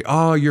and luxury.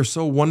 Oh, you're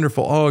so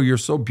wonderful. Oh, you're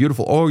so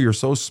beautiful. Oh, you're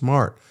so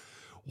smart.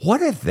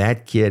 What if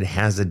that kid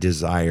has a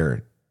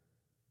desire,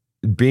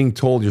 being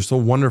told you're so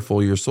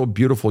wonderful, you're so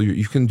beautiful,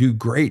 you can do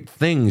great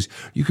things,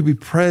 you could be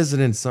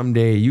president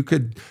someday, you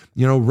could,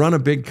 run a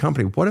big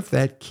company. What if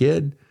that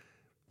kid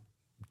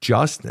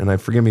and I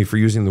forgive me for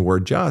using the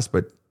word just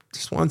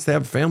wants to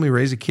have a family,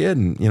 raise a kid,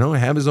 and,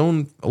 have his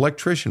own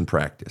electrician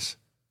practice,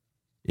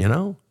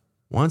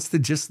 wants to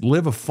just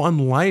live a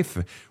fun life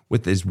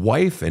with his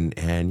wife and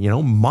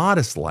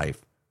modest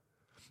life.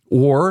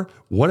 Or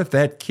what if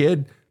that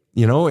kid,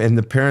 and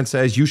the parent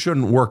says, you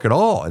shouldn't work at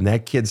all. And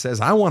that kid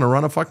says, I want to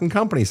run a fucking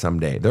company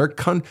someday. They're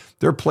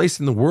a place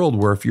in the world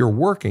where if you're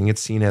working,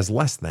 it's seen as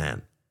less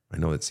than. I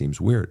know that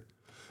seems weird.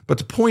 But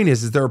the point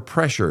is there are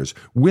pressures.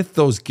 With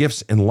those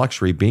gifts and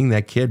luxury, being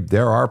that kid,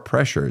 there are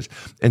pressures.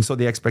 And so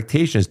the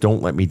expectation is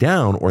don't let me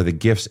down, or the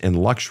gifts and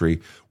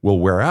luxury will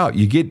wear out.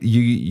 You get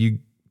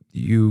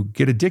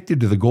addicted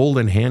to the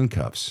golden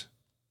handcuffs.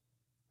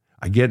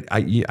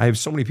 I have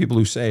so many people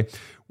who say,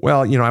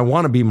 well, I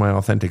want to be my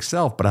authentic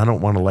self, but I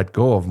don't want to let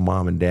go of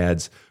mom and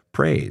dad's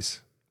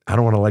praise. I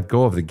don't want to let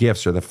go of the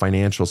gifts or the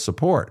financial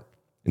support.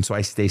 And so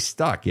I stay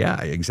stuck.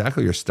 Yeah,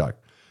 exactly. You're stuck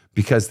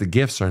because the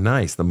gifts are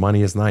nice. The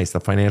money is nice.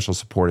 The financial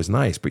support is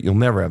nice, but you'll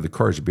never have the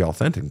courage to be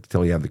authentic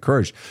until you have the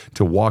courage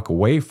to walk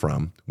away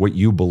from what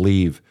you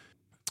believe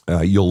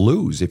you'll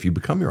lose if you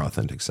become your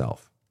authentic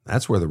self.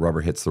 That's where the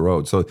rubber hits the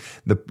road. So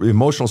the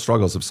emotional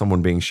struggles of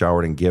someone being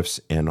showered in gifts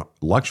and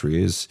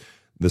luxury is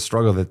the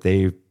struggle that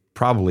they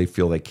probably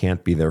feel they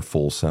can't be their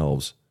full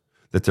selves,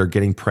 that they're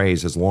getting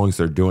praise as long as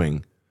they're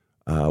doing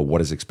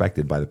what is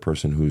expected by the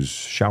person who's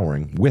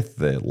showering with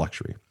the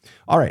luxury.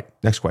 All right,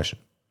 next question.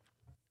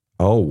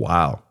 Oh,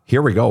 wow.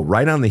 Here we go.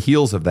 Right on the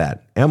heels of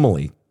that,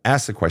 Emily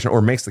asks the question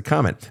or makes the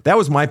comment. That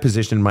was my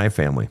position in my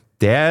family.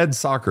 Dad,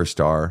 soccer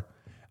star.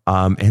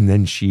 And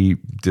then she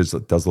does a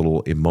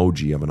little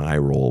emoji of an eye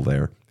roll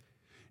there.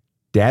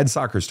 Dad,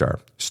 soccer star,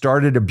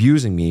 started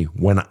abusing me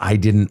when I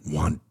didn't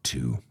want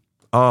to.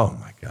 Oh,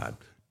 my God.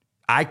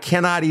 I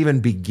cannot even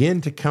begin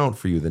to count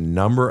for you the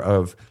number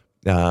of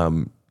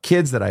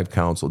kids that I've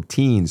counseled,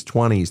 teens,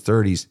 20s,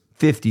 30s,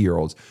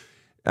 50-year-olds,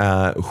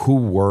 who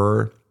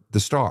were the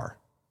star.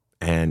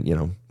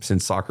 And,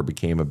 since soccer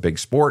became a big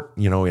sport,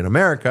 in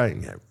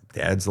America,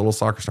 dad's a little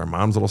soccer star,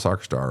 mom's a little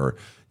soccer star,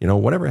 or,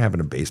 whatever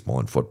happened to baseball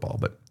and football.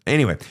 But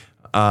anyway,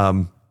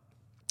 I'm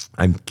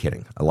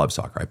kidding. I love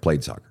soccer. I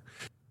played soccer.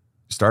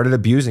 Started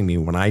abusing me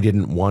when I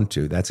didn't want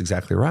to. That's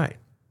exactly right.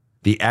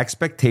 The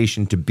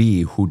expectation to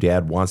be who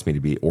dad wants me to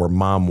be or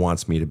mom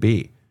wants me to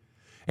be.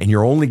 And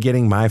you're only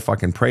getting my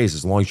fucking praise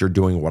as long as you're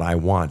doing what I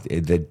want.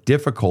 The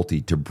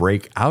difficulty to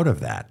break out of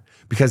that,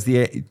 because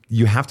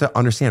you have to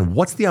understand,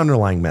 what's the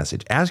underlying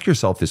message? Ask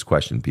yourself this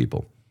question,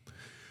 people.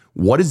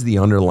 What is the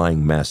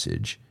underlying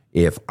message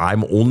if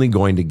I'm only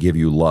going to give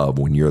you love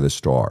when you're the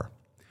star?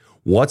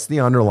 What's the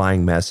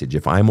underlying message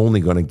if I'm only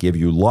going to give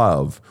you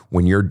love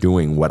when you're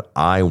doing what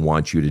I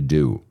want you to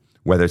do?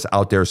 Whether it's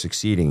out there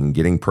succeeding and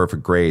getting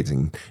perfect grades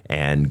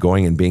and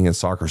going and being a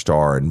soccer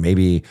star and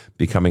maybe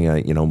becoming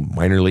a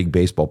minor league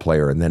baseball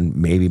player and then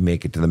maybe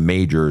make it to the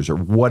majors or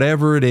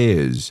whatever it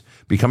is,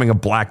 becoming a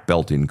black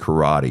belt in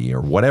karate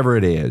or whatever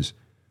it is.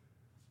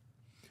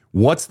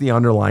 What's the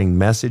underlying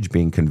message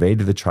being conveyed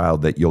to the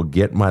child that you'll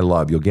get my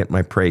love, you'll get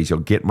my praise, you'll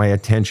get my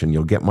attention,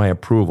 you'll get my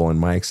approval and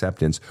my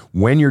acceptance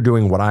when you're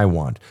doing what I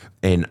want,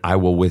 and I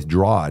will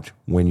withdraw it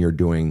when you're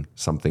doing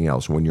something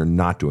else, when you're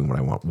not doing what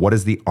I want? What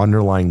is the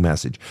underlying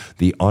message?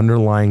 The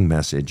underlying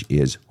message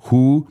is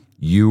who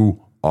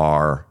you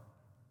are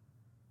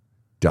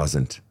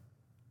doesn't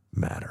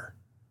matter.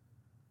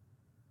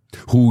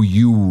 Who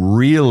you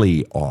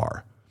really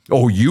are.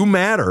 Oh, you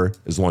matter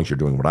as long as you're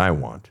doing what I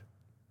want.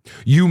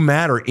 You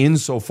matter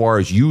insofar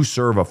as you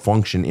serve a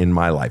function in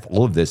my life.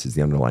 All of this is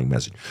the underlying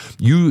message.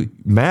 You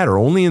matter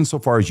only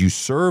insofar as you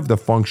serve the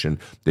function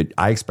that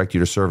I expect you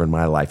to serve in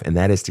my life, and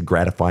that is to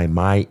gratify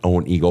my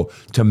own ego,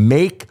 to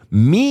make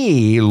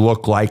me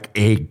look like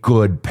a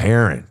good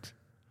parent.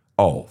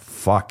 Oh,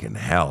 fucking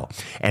hell.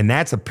 And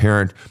that's a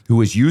parent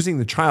who is using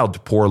the child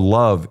to pour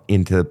love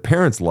into the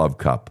parent's love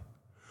cup,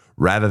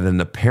 rather than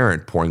the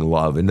parent pouring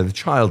love into the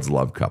child's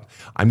love cup.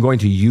 I'm going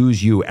to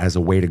use you as a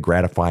way to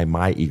gratify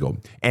my ego.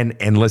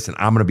 And listen,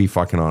 I'm going to be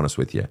fucking honest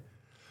with you.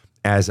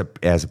 As a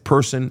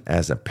person,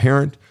 as a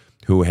parent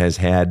who has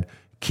had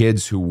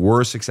kids who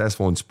were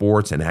successful in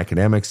sports and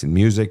academics and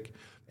music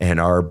and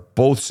are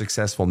both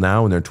successful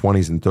now in their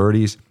 20s and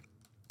 30s,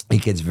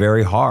 it gets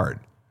very hard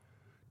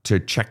to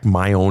check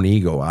my own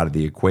ego out of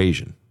the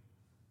equation.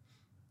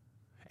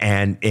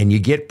 And you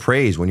get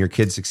praise when your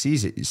kid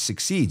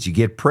succeeds. You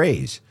get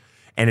praise.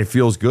 And it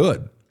feels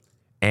good.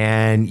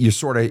 And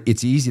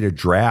it's easy to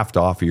draft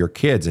off of your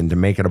kids and to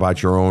make it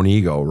about your own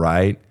ego,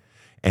 right?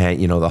 And,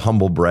 the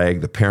humble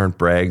brag, the parent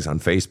brags on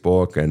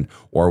Facebook,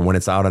 or when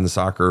it's out on the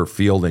soccer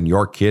field and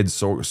your kid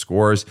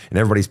scores and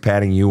everybody's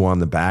patting you on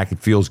the back, it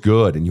feels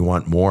good and you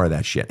want more of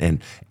that shit.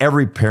 And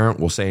every parent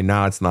will say,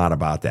 no, it's not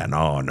about that.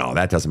 No,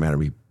 that doesn't matter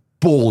to me.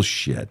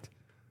 Bullshit.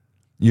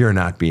 You're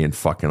not being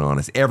fucking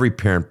honest. Every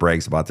parent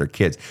brags about their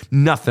kids.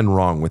 Nothing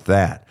wrong with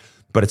that.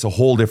 But it's a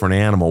whole different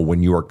animal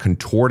when you are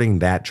contorting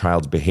that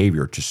child's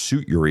behavior to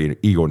suit your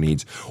ego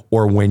needs,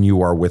 or when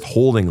you are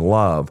withholding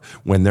love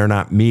when they're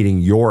not meeting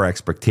your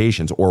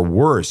expectations, or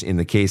worse, in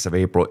the case of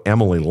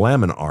Emily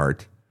Lemon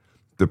Art,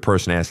 the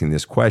person asking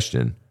this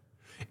question,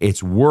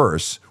 it's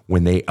worse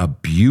when they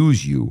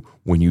abuse you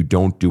when you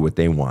don't do what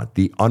they want.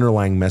 The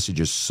underlying message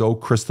is so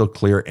crystal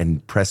clear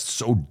and pressed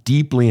so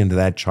deeply into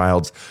that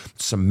child's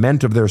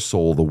cement of their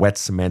soul, the wet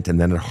cement, and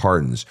then it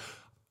hardens.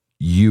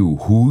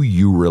 Who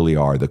you really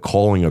are, the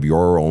calling of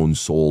your own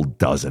soul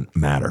doesn't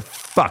matter.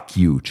 Fuck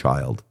you,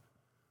 child.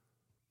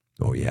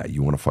 Oh yeah,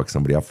 you want to fuck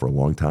somebody up for a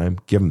long time?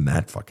 Give them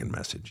that fucking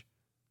message.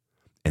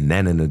 And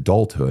then in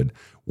adulthood,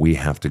 we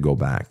have to go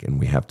back and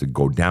we have to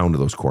go down to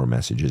those core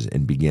messages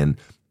and begin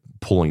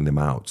pulling them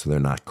out so they're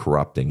not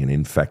corrupting and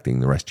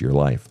infecting the rest of your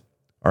life.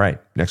 All right,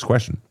 next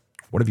question.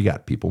 What have you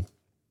got, people?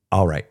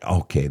 All right,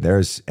 okay, there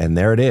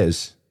it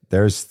is.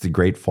 There's the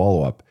great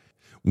follow-up.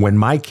 When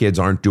my kids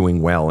aren't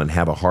doing well and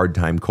have a hard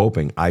time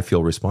coping, I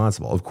feel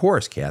responsible. Of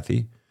course,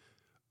 Kathy.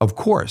 Of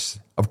course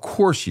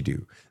you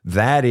do.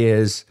 That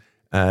is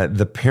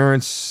the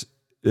parent's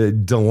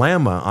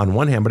dilemma on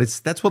one hand, but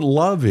that's what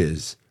love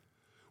is.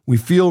 We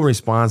feel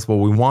responsible.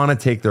 We want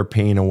to take their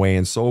pain away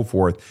and so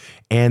forth.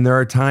 And there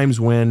are times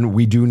when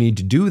we do need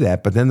to do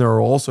that, but then there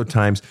are also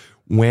times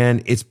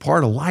when it's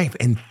part of life.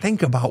 And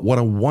think about what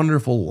a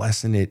wonderful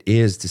lesson it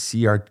is to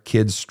see our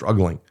kids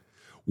struggling.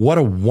 What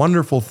a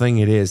wonderful thing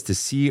it is to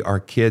see our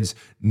kids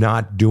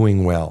not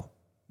doing well.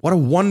 What a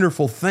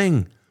wonderful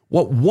thing.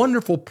 What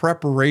wonderful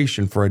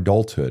preparation for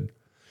adulthood.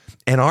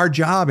 And our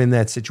job in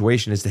that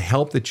situation is to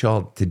help the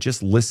child to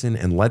just listen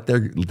and let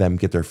them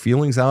get their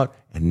feelings out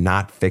and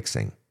not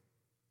fixing.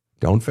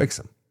 Don't fix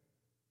them.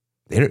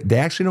 They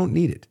actually don't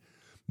need it.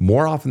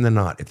 More often than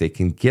not, if they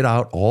can get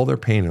out all their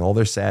pain and all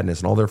their sadness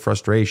and all their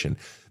frustration,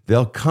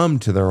 they'll come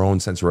to their own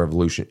sense of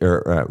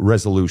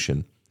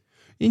resolution.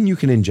 And you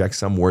can inject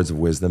some words of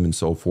wisdom and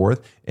so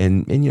forth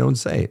and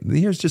say,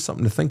 here's just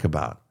something to think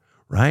about,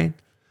 right?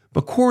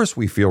 Of course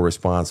we feel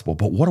responsible,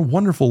 but what a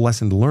wonderful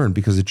lesson to learn,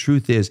 because the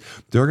truth is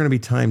there are going to be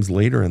times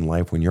later in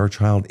life when your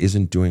child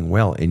isn't doing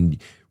well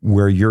and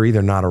where you're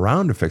either not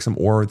around to fix them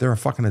or they're a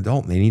fucking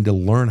adult and they need to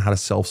learn how to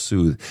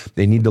self-soothe.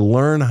 They need to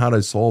learn how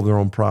to solve their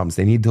own problems.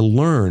 They need to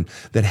learn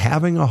that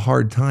having a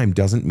hard time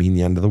doesn't mean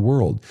the end of the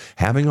world.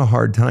 Having a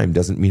hard time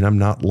doesn't mean I'm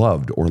not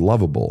loved or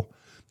lovable.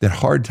 That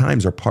hard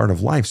times are part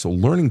of life. So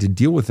learning to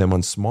deal with them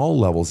on small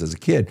levels as a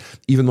kid,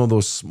 even though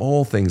those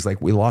small things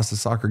like we lost a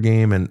soccer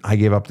game and I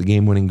gave up the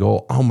game-winning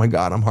goal. Oh my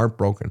God, I'm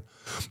heartbroken.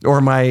 Or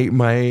my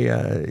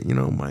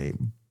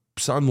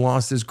son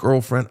lost his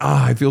girlfriend.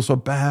 I feel so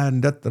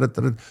bad.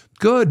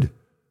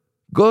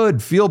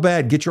 Good. Feel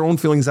bad. Get your own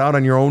feelings out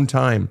on your own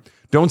time.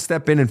 Don't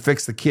step in and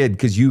fix the kid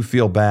because you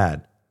feel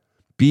bad.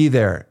 Be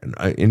there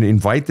and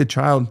invite the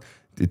child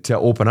to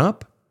open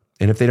up.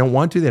 And if they don't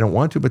want to, they don't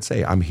want to, but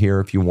say, I'm here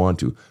if you want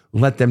to.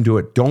 Let them do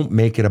it. Don't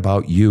make it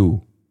about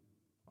you.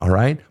 All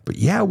right? But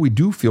yeah, we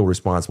do feel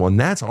responsible. And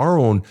that's our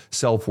own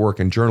self-work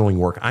and journaling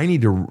work. I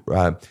need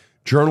to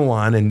journal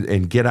on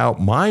and get out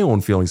my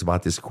own feelings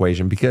about this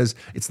equation because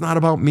it's not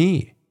about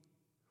me,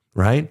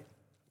 right?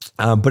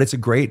 But it's a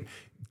great,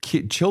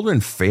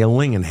 children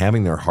failing and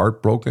having their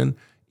heart broken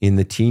in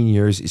the teen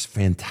years is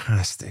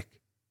fantastic.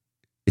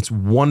 It's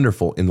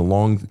wonderful in the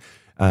long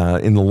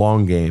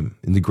game,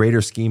 in the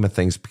greater scheme of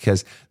things,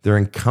 because they're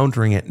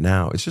encountering it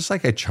now. It's just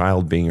like a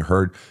child being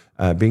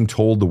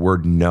told the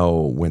word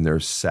no when they're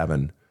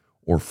 7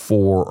 or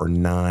 4 or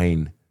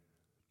 9.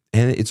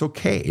 And it's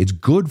okay. It's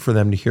good for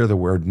them to hear the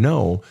word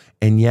no,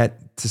 and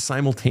yet to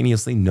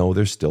simultaneously know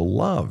they're still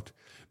loved.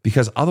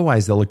 Because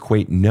otherwise they'll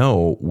equate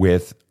no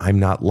with I'm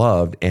not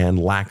loved and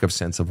lack of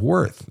sense of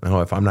worth.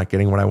 Now, if I'm not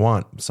getting what I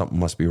want, something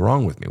must be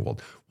wrong with me. Well,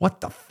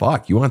 what the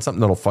fuck? You want something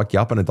that'll fuck you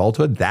up in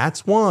adulthood?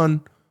 That's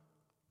one.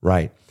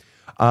 Right.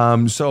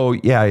 So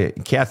yeah,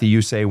 Kathy,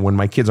 you say when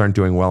my kids aren't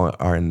doing well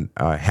and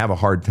have a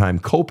hard time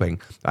coping,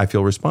 I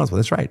feel responsible.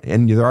 That's right.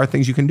 And there are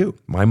things you can do.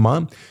 My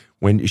mom,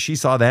 when she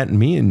saw that in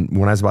me and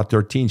when I was about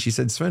 13, she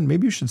said, Sven,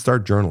 maybe you should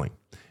start journaling.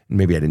 And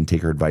maybe I didn't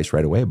take her advice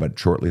right away, but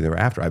shortly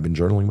thereafter, I've been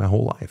journaling my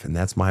whole life. And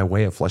that's my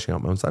way of fleshing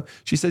out my own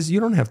stuff. She says, you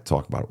don't have to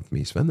talk about it with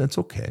me, Sven. That's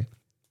okay.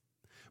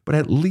 But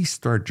at least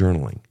start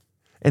journaling.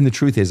 And the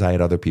truth is, I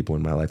had other people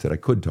in my life that I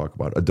could talk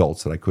about,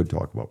 adults that I could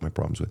talk about my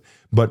problems with.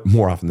 But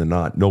more often than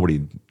not,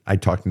 I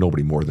talked to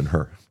nobody more than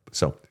her.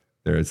 So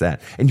there is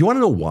that. And you want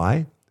to know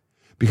why?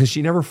 Because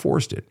she never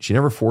forced it. She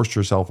never forced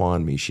herself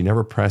on me. She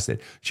never pressed it.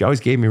 She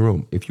always gave me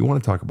room. If you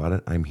want to talk about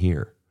it, I'm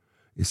here.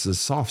 It's a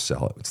soft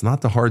sell. It's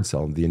not the hard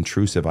sell, the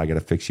intrusive, I got to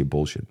fix you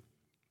bullshit.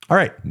 All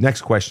right,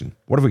 next question.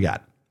 What have we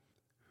got?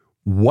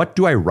 What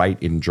do I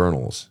write in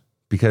journals?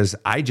 Because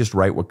I just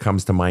write what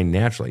comes to mind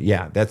naturally.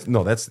 Yeah, that's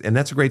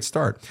a great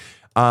start.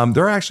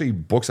 There are actually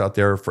books out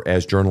there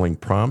as journaling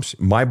prompts.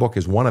 My book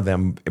is one of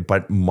them,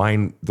 but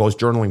those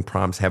journaling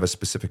prompts have a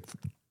specific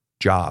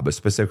job, a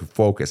specific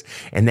focus,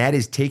 and that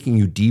is taking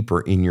you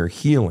deeper in your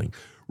healing.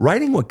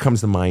 Writing what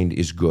comes to mind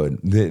is good.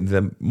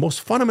 The most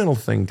fundamental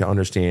thing to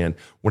understand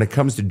when it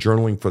comes to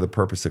journaling for the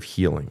purpose of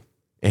healing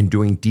and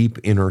doing deep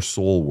inner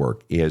soul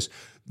work is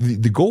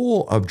the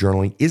goal of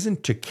journaling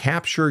isn't to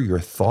capture your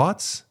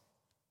thoughts.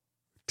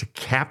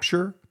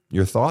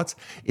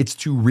 It's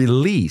to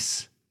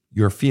release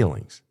your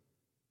feelings.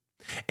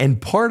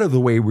 And part of the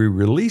way we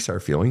release our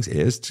feelings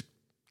is to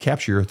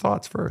capture your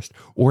thoughts first,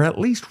 or at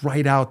least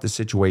write out the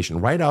situation,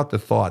 write out the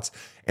thoughts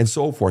and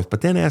so forth. But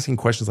then asking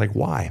questions like,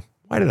 why?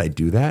 Why did I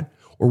do that?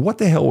 Or what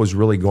the hell was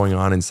really going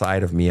on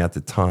inside of me at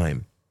the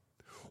time?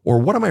 Or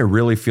what am I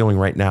really feeling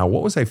right now?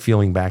 What was I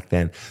feeling back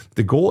then?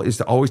 The goal is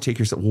to always take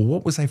yourself, well,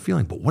 what was I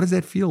feeling? But what does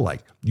that feel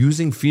like?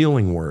 Using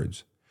feeling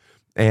words.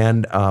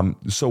 And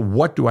so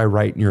what do I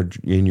write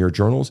in your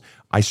journals?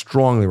 I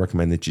strongly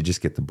recommend that you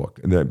just get the book.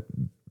 And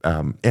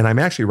I'm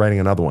actually writing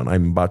another one.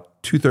 I'm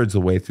about 2/3 of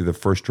the way through the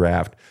first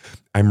draft.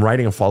 I'm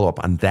writing a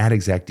follow-up on that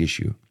exact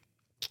issue.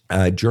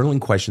 Journaling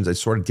questions, a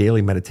sort of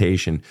daily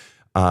meditation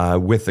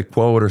with a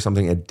quote or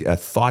something, a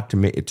thought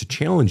to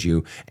challenge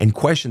you, and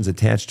questions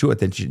attached to it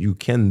that you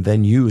can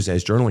then use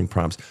as journaling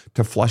prompts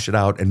to flush it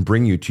out and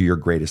bring you to your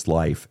greatest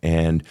life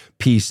and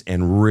peace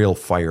and real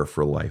fire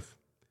for life.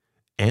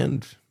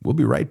 And we'll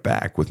be right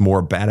back with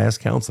more badass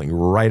counseling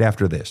right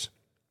after this.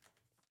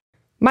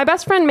 My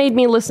best friend made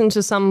me listen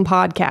to some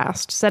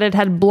podcast, said it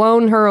had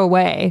blown her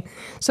away.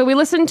 So we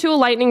listened to a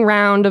lightning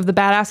round of the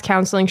Badass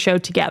Counseling Show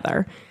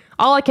together.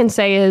 All I can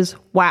say is,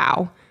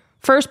 wow.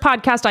 First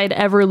podcast I'd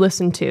ever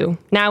listened to.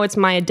 Now it's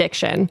my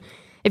addiction.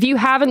 If you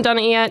haven't done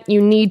it yet,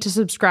 you need to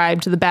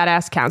subscribe to the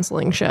Badass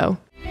Counseling Show.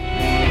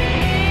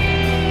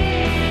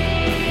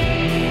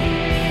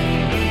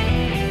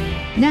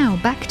 Now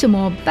back to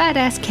more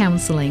badass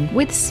counseling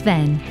with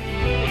Sven.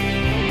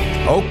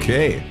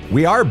 Okay,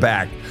 we are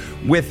back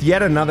with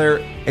yet another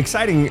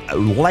exciting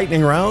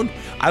lightning round.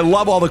 I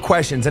love all the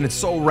questions, and it's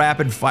so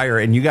rapid fire,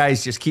 and you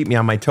guys just keep me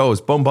on my toes.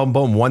 Boom, boom,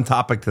 boom, one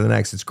topic to the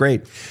next. It's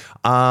great.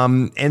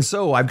 And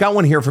so I've got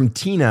one here from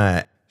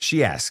Tina.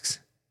 She asks,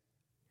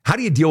 how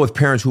do you deal with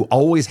parents who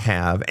always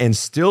have and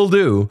still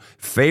do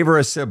favor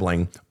a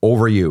sibling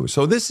over you?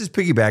 So this is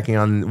piggybacking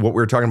on what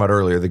we were talking about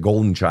earlier, the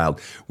golden child.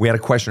 We had a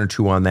question or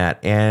two on that.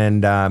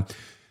 And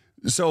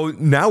so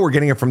now we're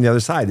getting it from the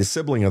other side, the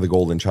sibling of the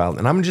golden child.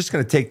 And I'm just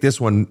going to take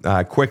this one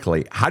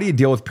quickly. How do you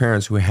deal with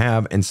parents who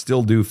have and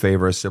still do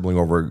favor a sibling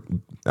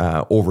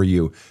over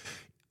you?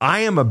 I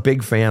am a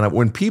big fan of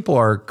when people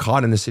are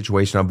caught in the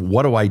situation of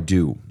what do I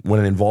do when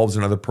it involves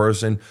another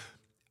person.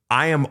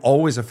 I am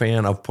always a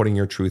fan of putting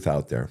your truth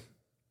out there,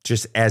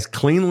 just as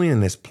cleanly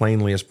and as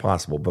plainly as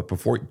possible. But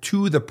before,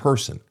 to the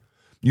person,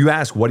 you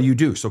ask, what do you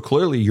do? So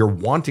clearly you're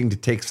wanting to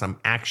take some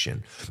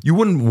action. You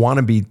wouldn't want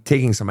to be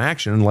taking some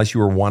action unless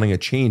you were wanting a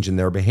change in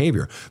their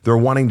behavior. They're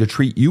wanting to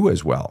treat you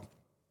as well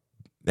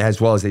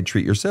as they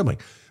treat your sibling.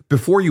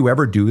 Before you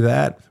ever do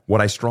that,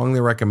 what I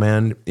strongly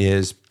recommend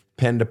is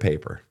pen to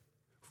paper.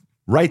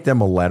 Write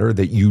them a letter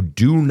that you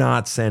do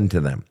not send to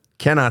them.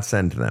 Cannot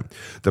send to them.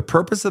 The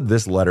purpose of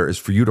this letter is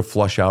for you to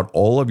flush out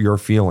all of your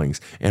feelings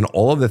and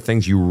all of the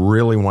things you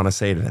really want to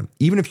say to them.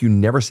 Even if you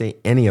never say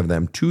any of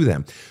them to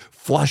them,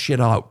 flush it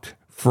out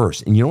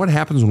first. And you know what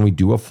happens when we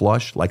do a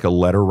flush, like a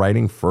letter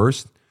writing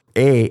first?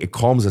 It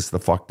calms us the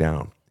fuck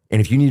down. And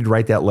if you need to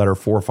write that letter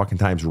 4 fucking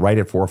times, write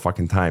it 4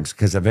 fucking times,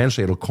 because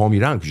eventually it'll calm you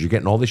down because you're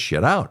getting all this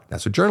shit out.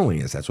 That's what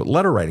journaling is. That's what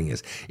letter writing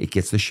is. It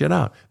gets the shit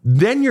out.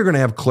 Then you're going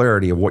to have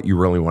clarity of what you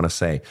really want to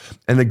say.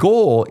 And the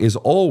goal is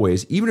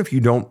always, even if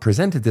you don't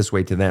present it this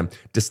way to them,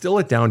 distill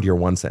it down to your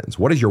one sentence.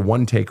 What is your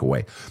one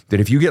takeaway? That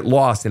if you get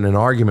lost in an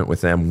argument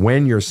with them,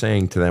 when you're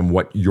saying to them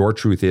what your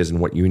truth is and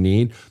what you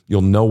need,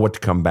 you'll know what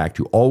to come back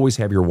to. Always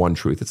have your one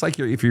truth. It's like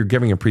if you're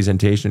giving a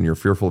presentation and you're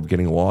fearful of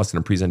getting lost in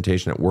a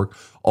presentation at work,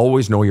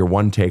 always know your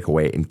one takeaway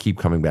and keep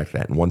coming back to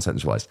that in one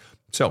sentence or less.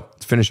 So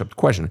to finish up the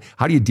question,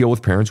 how do you deal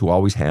with parents who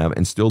always have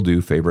and still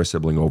do favor a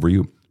sibling over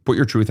you? Put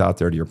your truth out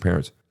there to your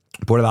parents.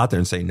 Put it out there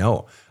and say,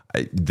 no,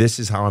 this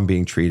is how I'm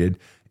being treated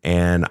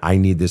and I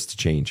need this to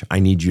change. I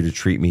need you to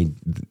treat me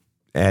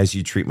as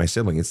you treat my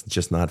sibling. It's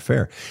just not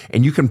fair.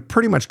 And you can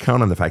pretty much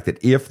count on the fact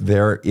that if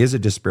there is a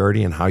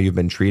disparity in how you've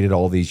been treated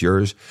all these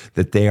years,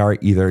 that they are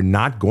either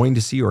not going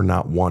to see or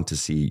not want to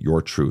see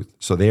your truth.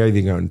 So they are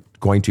either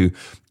going to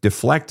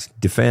deflect,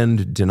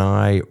 defend,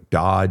 deny,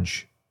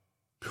 dodge,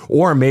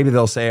 or maybe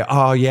they'll say,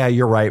 oh yeah,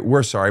 you're right.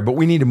 We're sorry, but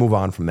we need to move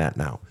on from that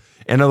now.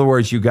 In other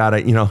words, you got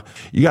a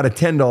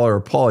 $10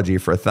 apology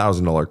for a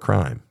 $1,000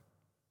 crime.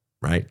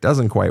 Right?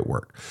 Doesn't quite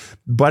work.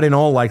 But in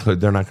all likelihood,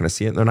 they're not going to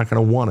see it. They're not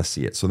going to want to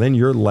see it. So then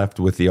you're left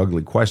with the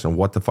ugly question of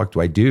what the fuck do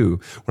I do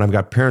when I've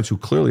got parents who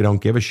clearly don't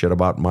give a shit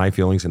about my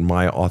feelings and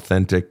my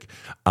authentic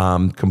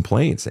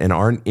complaints and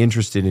aren't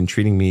interested in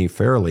treating me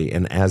fairly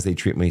and as they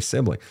treat my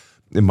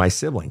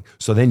sibling.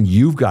 So then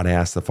you've got to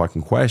ask the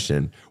fucking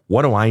question,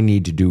 what do I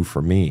need to do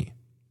for me?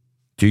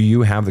 Do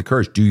you have the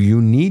courage? Do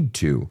you need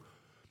to?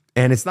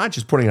 And it's not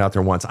just putting it out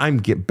there once. I'm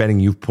betting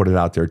you've put it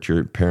out there to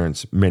your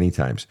parents many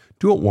times.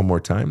 Do it one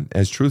more time,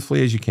 as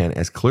truthfully as you can,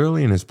 as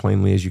clearly and as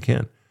plainly as you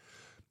can.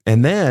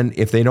 And then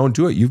if they don't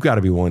do it, you've got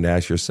to be willing to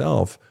ask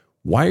yourself,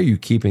 why are you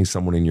keeping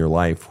someone in your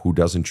life who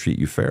doesn't treat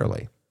you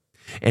fairly?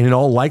 And in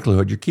all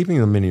likelihood, you're keeping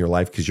them in your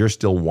life because you're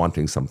still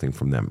wanting something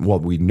from them. Well,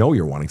 we know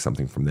you're wanting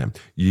something from them.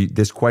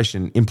 This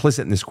question,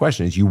 implicit in this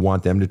question, is you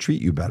want them to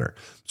treat you better.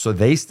 So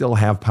they still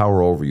have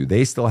power over you.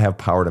 They still have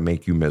power to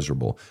make you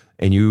miserable.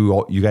 And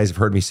you guys have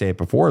heard me say it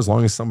before, as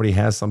long as somebody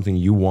has something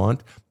you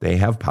want, they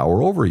have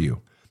power over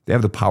you. They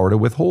have the power to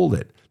withhold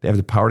it. They have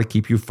the power to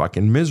keep you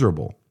fucking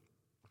miserable.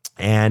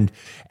 And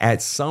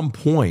at some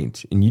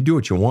point, and you do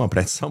what you want,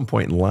 but at some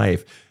point in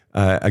life,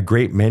 a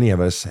great many of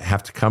us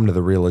have to come to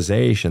the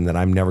realization that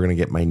I'm never going to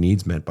get my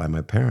needs met by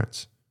my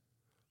parents.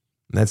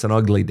 And that's an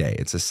ugly day.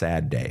 It's a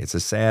sad day. It's a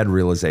sad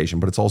realization,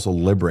 but it's also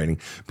liberating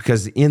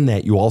because in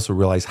that you also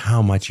realize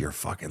how much of your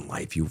fucking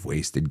life you've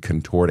wasted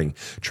contorting,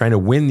 trying to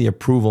win the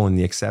approval and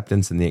the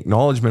acceptance and the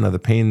acknowledgement of the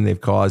pain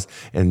they've caused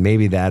and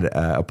maybe that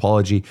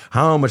apology,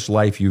 how much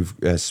life you've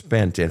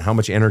spent and how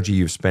much energy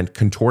you've spent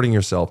contorting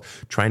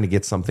yourself, trying to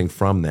get something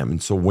from them.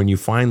 And so when you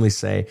finally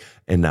say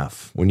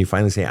enough, when you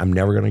finally say, I'm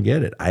never going to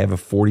get it. I have a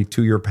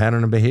 42-year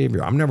pattern of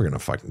behavior. I'm never going to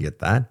fucking get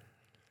that.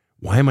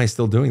 Why am I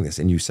still doing this?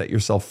 And you set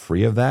yourself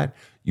free of that.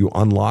 You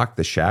unlock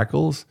the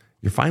shackles.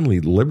 You're finally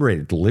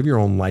liberated to live your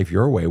own life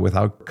your way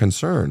without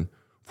concern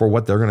for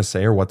what they're going to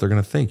say or what they're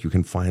going to think. You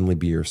can finally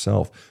be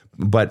yourself.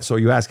 But so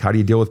you ask, how do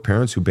you deal with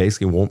parents who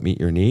basically won't meet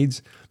your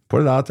needs?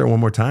 Put it out there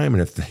one more time.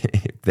 And if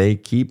they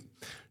keep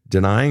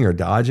denying or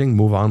dodging,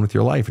 move on with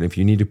your life. And if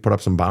you need to put up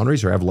some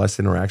boundaries or have less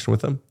interaction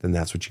with them, then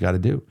that's what you got to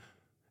do.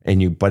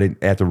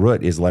 But at the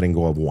root is letting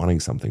go of wanting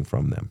something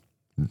from them.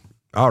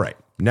 All right.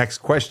 Next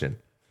question.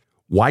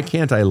 Why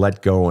can't I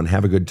let go and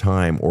have a good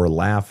time or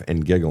laugh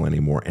and giggle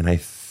anymore? And I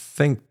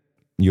think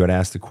You had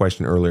asked the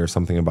question earlier,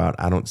 something about,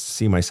 I don't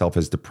see myself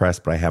as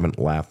depressed, but I haven't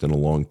laughed in a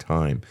long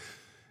time.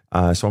 So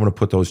I'm going to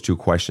put those two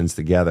questions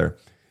together.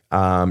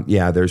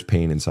 Yeah, there's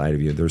pain inside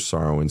of you. There's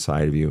sorrow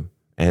inside of you.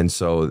 And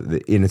so,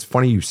 and it's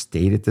funny you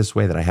state it this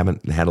way, that I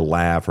haven't had a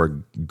laugh or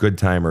a good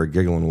time or a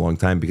giggle in a long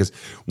time, because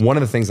one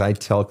of the things I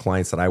tell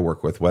clients that I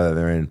work with, whether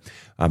they're in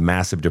a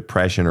massive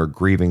depression or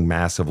grieving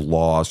massive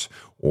loss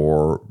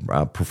or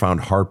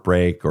profound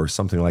heartbreak or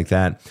something like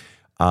that,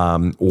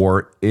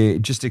 or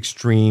just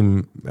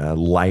extreme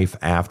life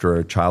after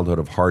a childhood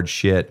of hard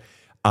shit,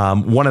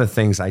 one of the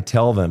things I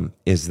tell them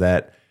is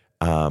that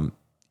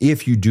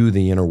if you do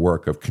the inner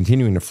work of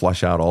continuing to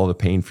flush out all the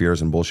pain,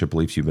 fears, and bullshit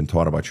beliefs you've been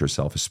taught about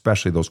yourself,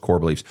 especially those core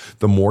beliefs,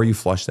 the more you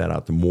flush that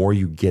out, the more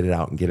you get it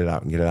out and get it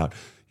out and get it out,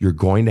 you're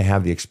going to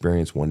have the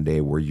experience one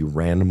day where you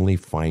randomly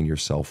find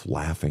yourself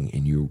laughing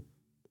and you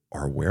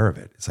are aware of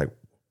it. It's like,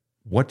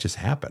 what just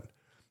happened?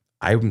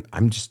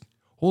 I'm just,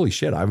 holy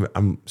shit,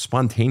 I'm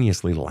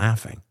spontaneously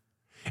laughing.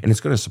 And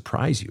it's going to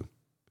surprise you.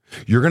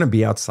 You're going to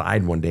be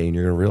outside one day and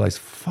you're going to realize,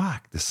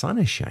 fuck, the sun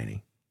is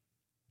shining.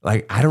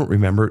 Like, I don't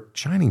remember it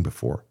shining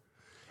before.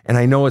 And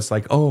I know it's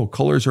like, oh,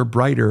 colors are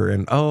brighter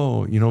and,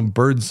 oh,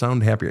 birds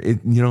sound happier.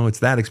 It's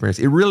that experience.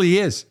 It really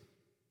is.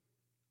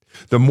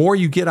 The more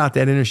you get out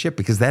that inner shit,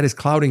 because that is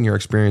clouding your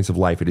experience of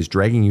life. It is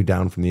dragging you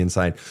down from the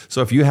inside.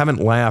 So if you haven't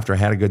laughed or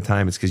had a good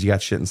time, it's because you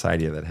got shit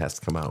inside you that has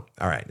to come out.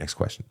 All right, next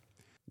question.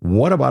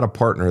 What about a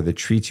partner that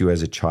treats you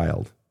as a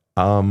child?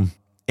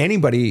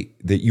 Anybody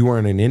that you are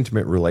in an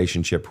intimate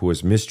relationship who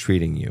is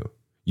mistreating you,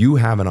 you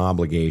have an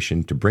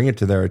obligation to bring it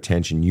to their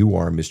attention. You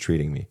are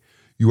mistreating me.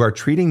 You are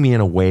treating me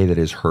in a way that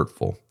is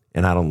hurtful,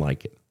 and I don't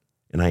like it.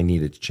 And I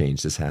need it to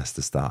change. This has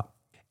to stop.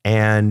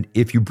 And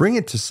if you bring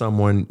it to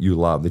someone you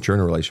love that you're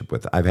in a relationship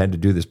with, I've had to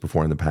do this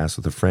before in the past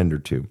with a friend or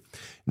two,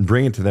 and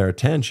bring it to their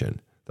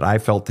attention that I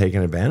felt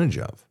taken advantage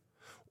of,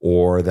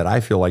 or that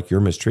I feel like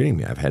you're mistreating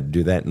me. I've had to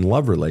do that in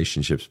love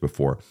relationships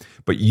before.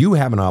 But you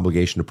have an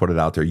obligation to put it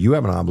out there. You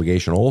have an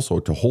obligation also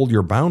to hold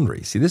your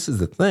boundaries. See, this is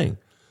the thing.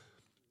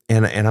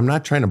 And I'm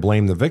not trying to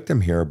blame the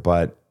victim here,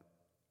 but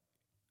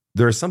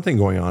there is something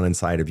going on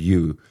inside of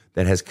you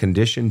that has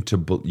conditioned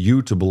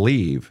you to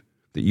believe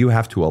that you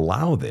have to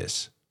allow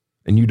this.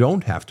 And you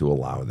don't have to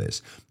allow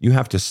this. You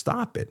have to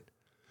stop it.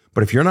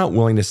 But if you're not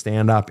willing to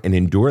stand up and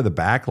endure the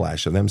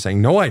backlash of them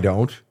saying, no, I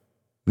don't.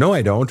 No,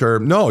 I don't. Or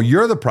no,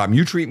 you're the problem.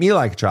 You treat me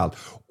like a child.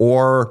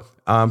 Or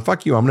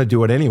fuck you, I'm going to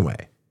do it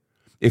anyway.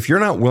 If you're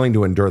not willing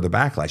to endure the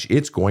backlash,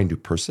 it's going to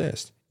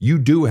persist. You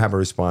do have a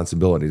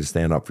responsibility to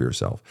stand up for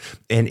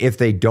yourself. And if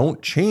they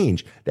don't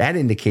change, that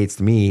indicates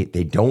to me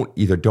they don't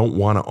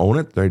want to own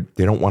it.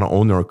 They don't want to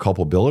own their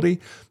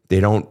culpability. They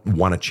don't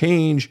want to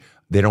change.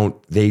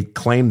 They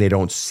claim they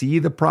don't see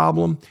the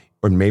problem,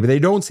 or maybe they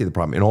don't see the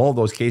problem. In all of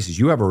those cases,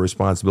 you have a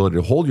responsibility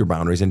to hold your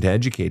boundaries and to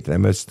educate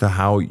them as to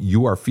how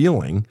you are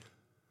feeling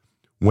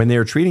when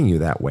they're treating you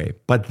that way.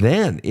 But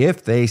then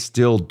if they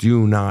still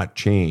do not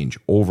change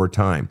over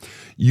time,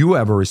 you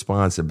have a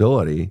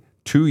responsibility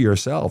to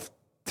yourself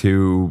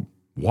to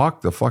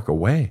walk the fuck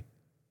away.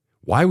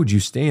 Why would you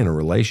stay in a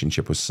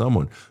relationship with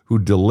someone who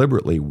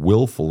deliberately,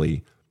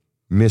 willfully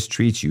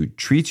mistreats you,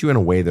 treats you in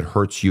a way that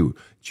hurts you?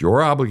 It's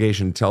your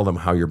obligation to tell them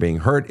how you're being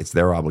hurt. It's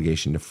their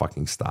obligation to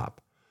fucking stop.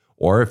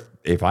 Or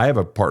if I have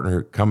a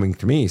partner coming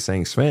to me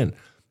saying, Sven,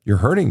 you're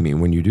hurting me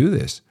when you do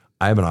this,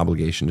 I have an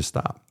obligation to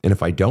stop. And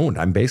if I don't,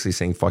 I'm basically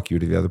saying fuck you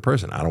to the other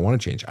person. I don't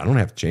want to change. I don't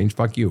have to change.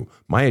 Fuck you.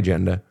 My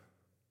agenda.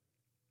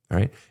 All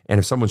right. And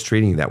if someone's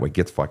treating you that way,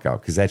 get the fuck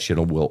out, because that shit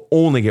will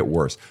only get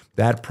worse.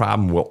 That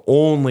problem will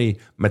only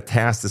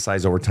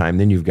metastasize over time.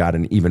 Then you've got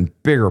an even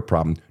bigger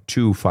problem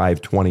 2,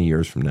 5, 20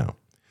 years from now.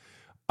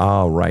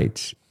 All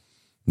right.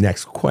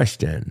 Next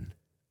question.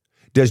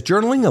 Does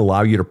journaling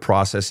allow you to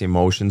process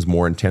emotions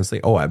more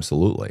intensely? Oh,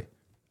 absolutely.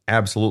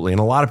 Absolutely. And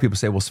a lot of people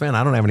say, well, Sven,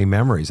 I don't have any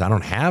memories. I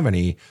don't have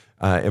any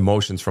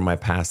emotions from my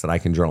past that I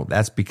can journal.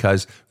 That's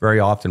because very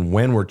often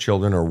when we're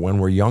children or when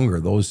we're younger,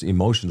 those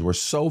emotions were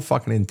so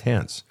fucking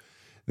intense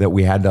that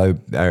we had to,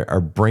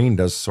 our brain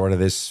does sort of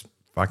this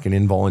fucking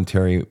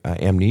involuntary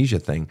amnesia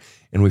thing,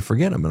 and we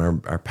forget them,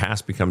 and our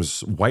past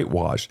becomes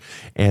whitewashed.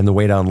 And the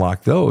way to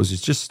unlock those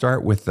is just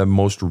start with the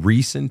most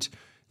recent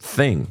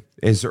thing.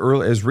 As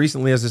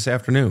recently as this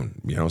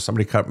afternoon,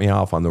 somebody cut me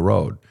off on the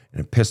road and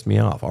it pissed me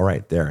off. All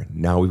right, there.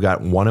 Now we've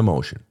got one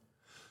emotion.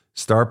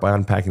 Start by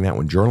unpacking that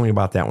one, journaling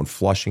about that one,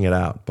 flushing it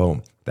out.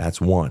 Boom.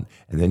 That's one.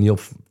 And then you'll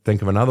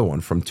think of another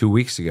one from 2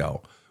 weeks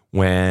ago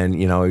when,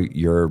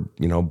 your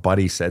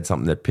buddy said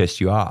something that pissed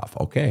you off.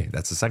 Okay,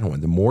 that's the second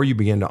one. The more you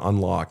begin to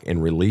unlock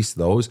and release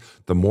those,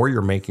 the more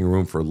you're making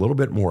room for a little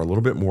bit more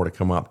to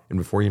come up. And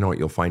before you know it,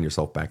 you'll find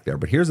yourself back there.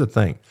 But here's the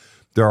thing.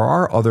 There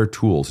are other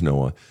tools,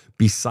 Noah,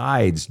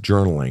 besides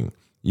journaling.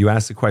 You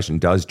asked the question,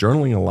 does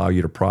journaling allow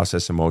you to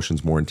process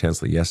emotions more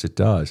intensely? Yes, it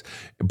does.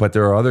 But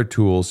there are other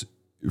tools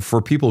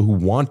for people who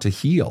want to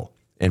heal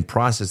and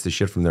process the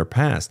shit from their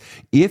past.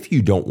 If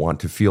you don't want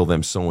to feel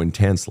them so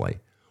intensely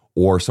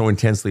or so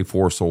intensely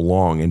for so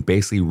long and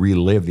basically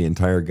relive the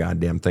entire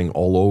goddamn thing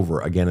all over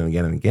again and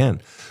again and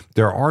again,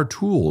 there are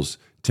tools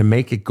to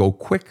make it go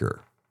quicker.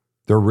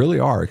 There really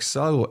are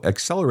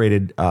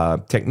accelerated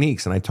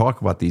techniques, and I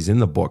talk about these in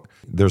the book.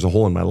 There's a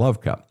hole in my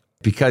love cup.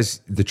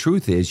 Because the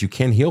truth is, you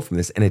can heal from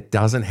this, and it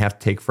doesn't have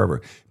to take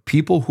forever.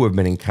 People who have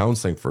been in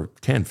counseling for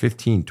 10,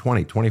 15,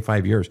 20,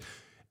 25 years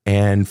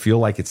and feel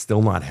like it's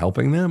still not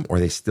helping them, or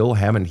they still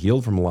haven't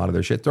healed from a lot of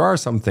their shit. There are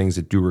some things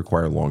that do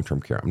require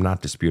long-term care. I'm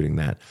not disputing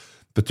that.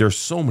 But there's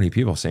so many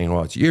people saying,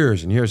 well, it's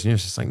years and years and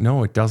years. It's like,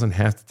 no, it doesn't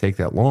have to take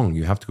that long.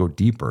 You have to go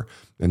deeper.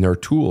 And there are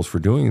tools for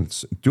doing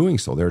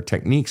so. There are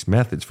techniques,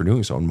 methods for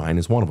doing so. And mine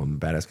is one of them,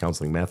 the Badass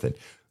Counseling Method.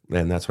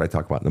 And that's what I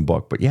talk about in the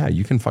book. But yeah,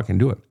 you can fucking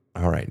do it.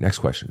 All right, next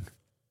question.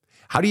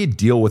 How do you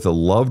deal with a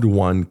loved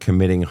one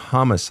committing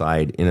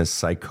homicide in a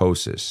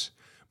psychosis?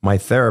 My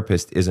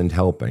therapist isn't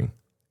helping.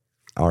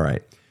 All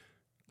right,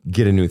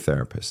 get a new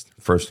therapist,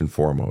 first and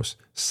foremost.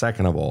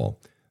 Second of all,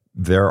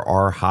 there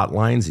are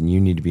hotlines and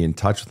you need to be in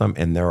touch with them.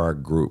 And there are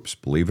groups,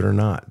 believe it or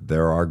not,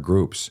 there are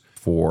groups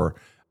for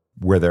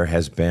where there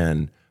has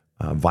been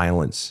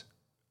violence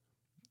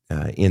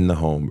in the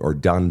home or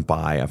done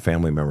by a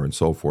family member and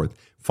so forth.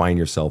 Find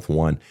yourself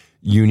one.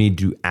 You need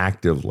to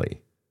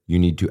actively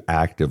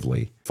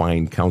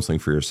find counseling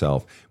for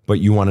yourself. But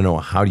you want to know,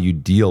 how do you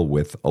deal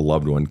with a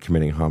loved one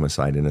committing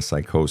homicide in a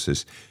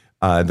psychosis?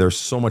 There's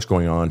so much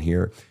going on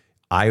here.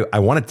 I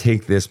want to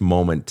take this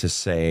moment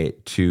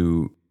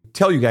to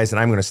tell you guys that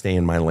I'm going to stay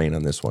in my lane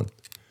on this one.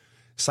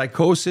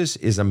 Psychosis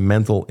is a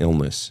mental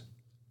illness.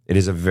 It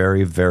is a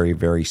very, very,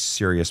 very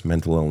serious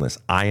mental illness.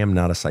 I am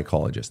not a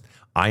psychologist.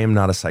 I am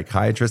not a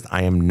psychiatrist.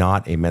 I am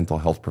not a mental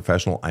health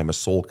professional. I'm a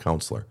soul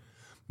counselor.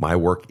 My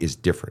work is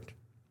different.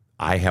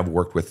 I have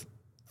worked with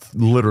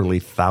literally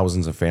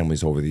thousands of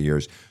families over the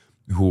years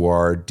who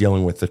are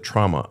dealing with the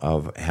trauma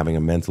of having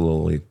a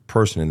mentally ill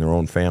person in their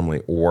own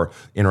family or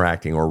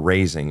interacting or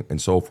raising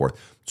and so forth.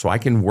 So I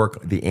can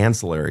work the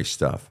ancillary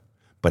stuff,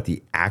 but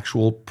the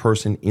actual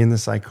person in the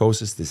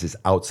psychosis, this is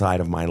outside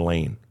of my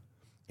lane.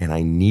 And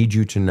I need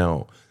you to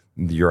know,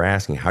 you're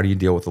asking, how do you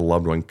deal with a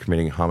loved one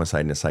committing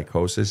homicide in a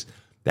psychosis?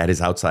 That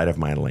is outside of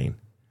my lane.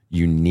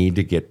 You need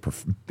to get,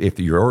 if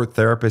your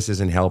therapist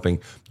isn't helping,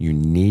 you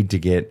need to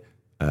get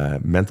a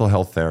mental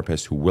health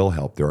therapist who will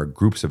help. There are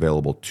groups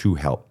available to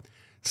help.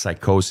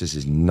 Psychosis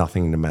is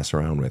nothing to mess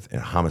around with.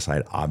 And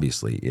homicide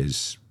obviously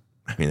is,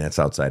 that's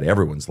outside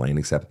everyone's lane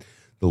except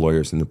the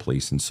lawyers and the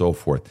police and so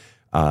forth.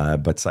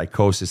 But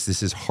psychosis,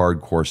 this is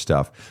hardcore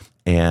stuff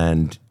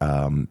and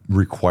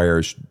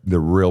requires the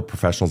real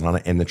professionals on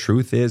it. And the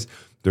truth is,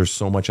 there's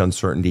so much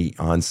uncertainty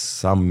on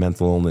some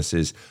mental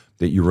illnesses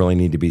that you really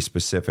need to be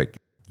specific.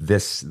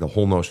 The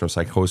whole notion of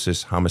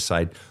psychosis,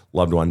 homicide,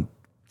 loved one,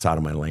 it's out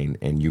of my lane.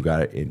 And you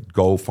got to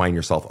go find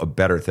yourself a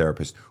better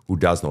therapist who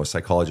does know, a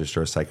psychologist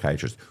or a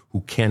psychiatrist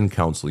who can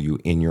counsel you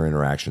in your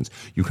interactions.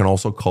 You can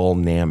also call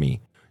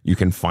NAMI. You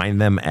can find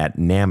them at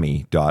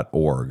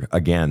NAMI.org.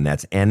 Again,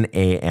 that's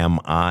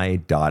NAMI.org.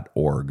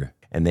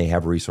 And they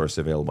have resources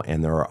available,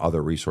 and there are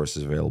other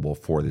resources available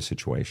for the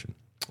situation.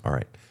 All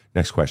right,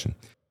 next question.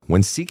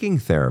 When seeking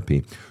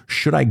therapy,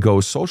 should I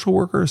go social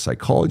worker,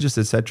 psychologist,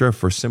 etc.?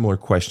 For similar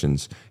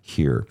questions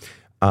here.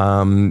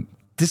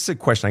 This is a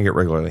question I get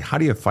regularly. How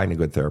do you find a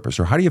good therapist,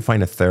 or how do you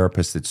find a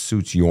therapist that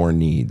suits your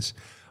needs?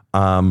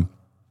 And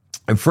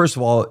first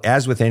of all,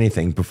 as with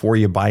anything, before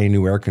you buy a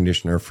new air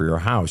conditioner for your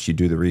house, you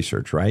do the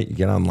research, right? You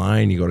get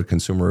online, you go to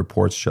Consumer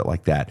Reports, shit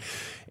like that.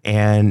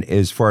 And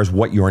as far as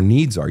what your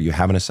needs are, you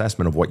have an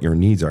assessment of what your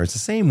needs are. It's the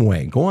same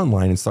way. Go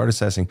online and start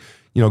assessing,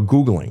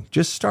 Googling.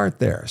 Just start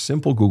there.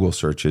 Simple Google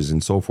searches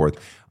and so forth.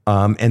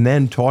 And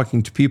then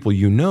talking to people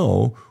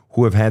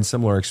who have had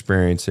similar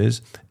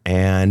experiences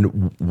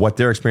and what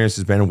their experience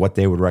has been and what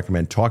they would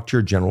recommend. Talk to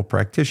your general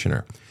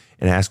practitioner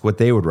and ask what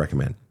they would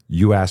recommend.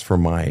 You ask for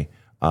my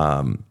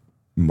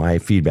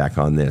feedback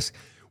on this.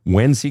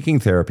 When seeking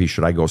therapy,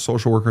 should I go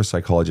social worker,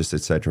 psychologist,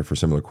 etc. for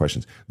similar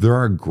questions? There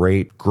are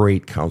great,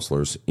 great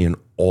counselors in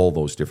all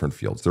those different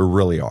fields. There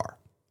really are.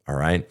 All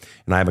right.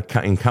 And I've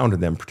encountered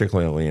them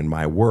particularly in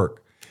my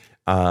work.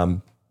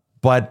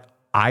 But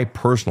I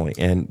personally,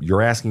 and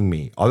you're asking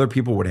me, other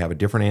people would have a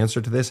different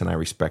answer to this, and I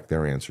respect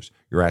their answers.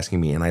 You're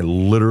asking me, and I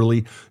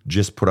literally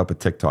just put up a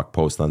TikTok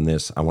post on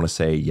this, I want to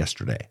say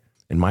yesterday.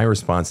 And my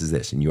response is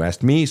this, and you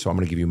asked me, so I'm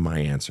going to give you my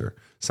answer.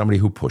 Somebody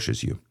who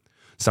pushes you.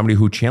 Somebody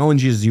who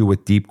challenges you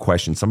with deep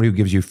questions, somebody who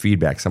gives you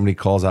feedback, somebody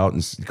calls you out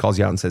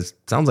and says,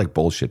 sounds like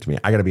bullshit to me.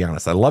 I got to be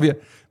honest. I love you,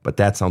 but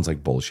that sounds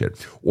like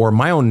bullshit. Or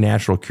my own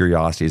natural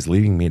curiosity is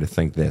leading me to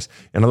think this.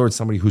 In other words,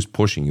 somebody who's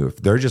pushing you. If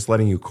they're just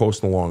letting you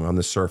coast along on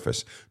the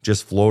surface,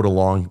 just float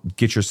along,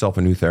 get yourself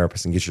a new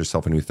therapist and get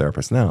yourself a new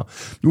therapist now.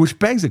 Which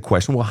begs the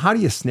question, well, how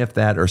do you sniff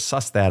that or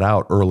suss that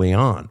out early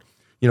on?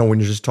 When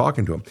you're just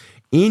talking to them.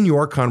 In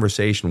your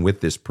conversation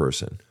with this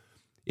person,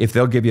 if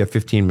they'll give you a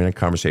 15-minute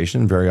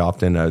conversation, very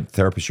often a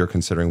therapist you're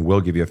considering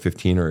will give you a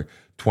 15 or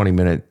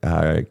 20-minute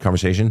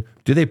conversation.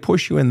 Do they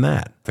push you in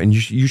that? And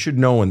you should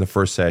know in the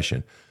first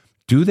session,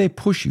 do they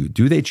push you?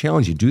 Do they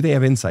challenge you? Do they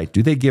have insight?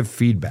 Do they give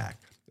feedback?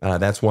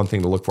 That's one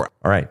thing to look for.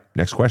 All right,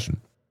 next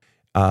question.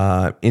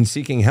 In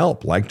seeking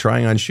help, like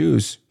trying on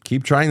shoes,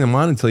 keep trying them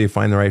on until you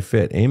find the right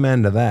fit.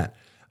 Amen to that.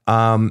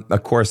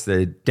 Of course,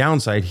 the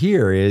downside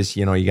here is,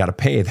 you got to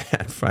pay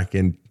that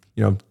fucking,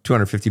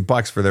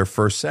 $250 for their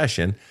first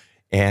session.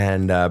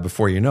 And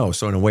before you know,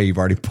 so in a way, you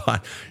could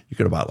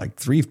have bought like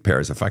 3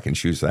 pairs of fucking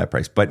shoes for that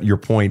price. But your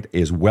point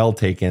is well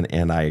taken,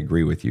 and I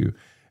agree with you.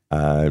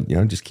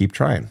 Just keep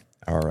trying.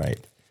 All right.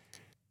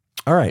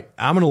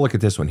 I'm going to look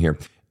at this one here.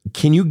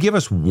 Can you give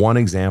us one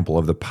example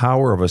of the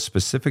power of a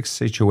specific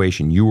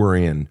situation you were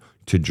in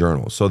to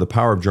journal? So the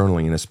power of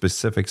journaling in a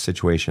specific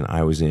situation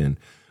I was in,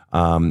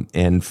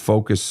 and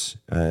focus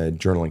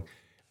journaling.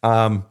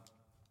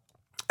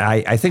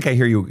 I think I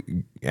hear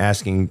you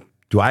asking,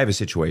 do I have a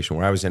situation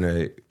where I was in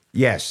a,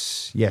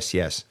 yes.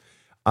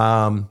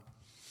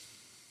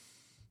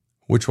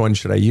 Which one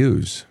should I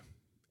use?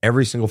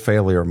 Every single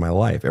failure of my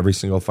life, every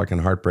single fucking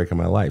heartbreak of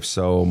my life.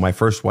 So my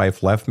first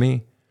wife left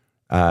me,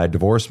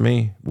 divorced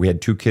me. We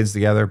had 2 kids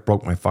together,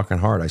 broke my fucking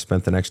heart. I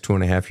spent the next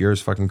 2.5 years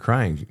fucking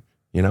crying,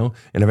 and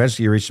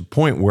eventually you reach a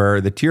point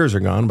where the tears are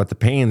gone, but the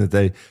pain that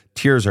the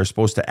tears are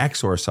supposed to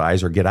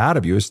exorcise or get out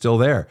of you is still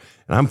there.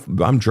 And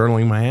I'm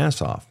journaling my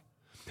ass off.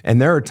 And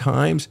there are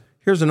times,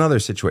 here's another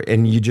situation,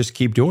 and you just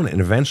keep doing it.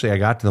 And eventually I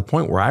got to the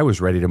point where I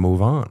was ready to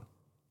move on.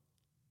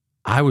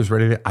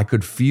 I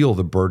could feel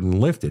the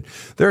burden lifted.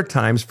 There are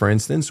times, for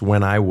instance,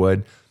 when I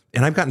would,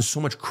 and I've gotten so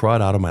much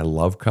crud out of my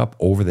love cup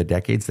over the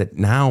decades that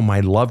now my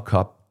love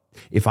cup,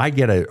 if I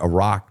get a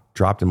rock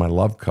dropped in my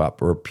love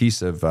cup or a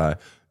piece of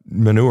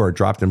manure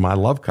dropped in my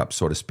love cup,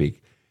 so to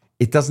speak,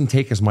 it doesn't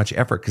take as much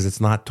effort because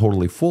it's not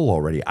totally full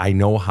already. I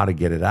know how to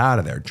get it out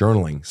of there.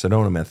 Journaling,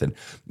 Sedona method,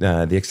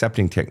 the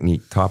accepting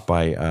technique taught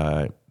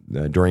by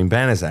Doreen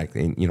Banaszak.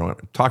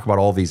 And, talk about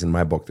all these in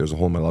my book. There's a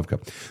hole in my love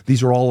cup.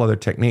 These are all other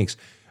techniques.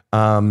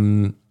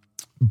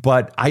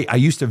 But I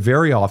used to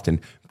very often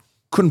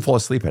couldn't fall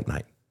asleep at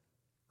night,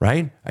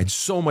 right? I had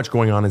so much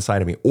going on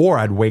inside of me. Or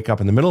I'd wake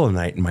up in the middle of the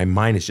night and my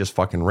mind is just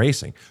fucking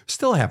racing.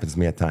 Still happens to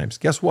me at times.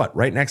 Guess what?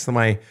 Right next to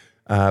my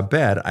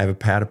bed, I have a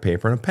pad of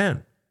paper and a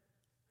pen.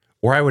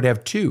 Or I would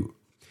have 2.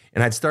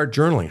 And I'd start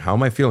journaling. How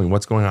am I feeling?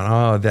 What's going on?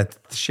 Oh, that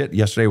shit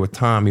yesterday with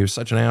Tom. He was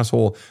such an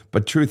asshole.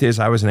 But truth is,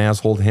 I was an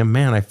asshole to him.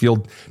 Man, I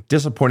feel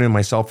disappointed in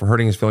myself for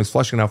hurting his feelings,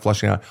 flushing it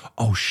out.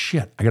 Oh,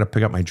 shit. I got to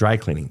pick up my dry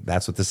cleaning.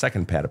 That's what the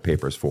second pad of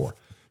paper is for.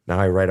 Now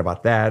I write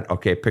about that.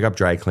 Okay, pick up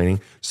dry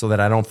cleaning so that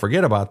I don't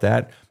forget about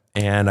that.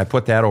 And I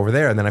put that over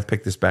there. And then I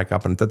pick this back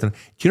up. And do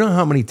you know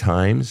how many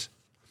times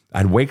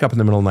I'd wake up in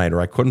the middle of the night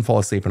or I couldn't fall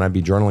asleep and I'd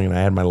be journaling and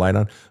I had my light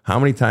on? How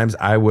many times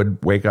I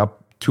would wake up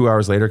 2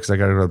 hours later because I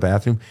got to go to the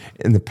bathroom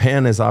and the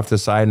pen is off to the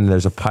side and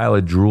there's a pile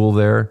of drool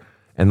there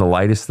and the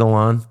light is still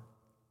on?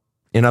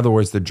 In other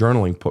words, the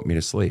journaling put me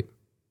to sleep.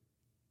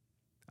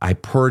 I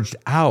purged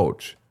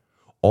out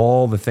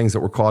all the things that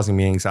were causing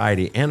me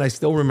anxiety, and I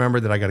still remember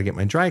that I got to get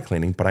my dry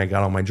cleaning, but I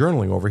got all my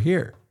journaling over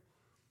here.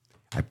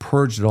 I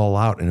purged it all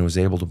out and it was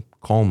able to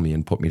calm me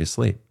and put me to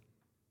sleep.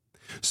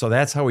 So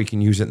that's how we can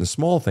use it in the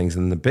small things.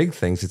 And in the big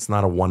things, it's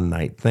not a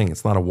one-night thing.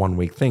 It's not a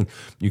one-week thing.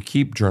 You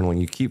keep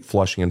journaling, you keep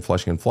flushing, and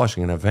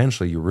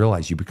eventually you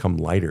realize you become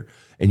lighter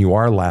and you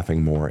are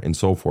laughing more and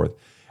so forth.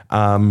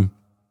 And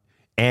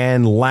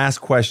last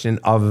question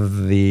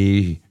of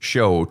the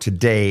show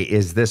today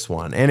is this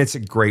one, and it's a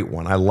great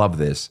one. I love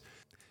this.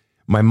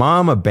 My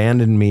mom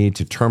abandoned me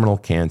to terminal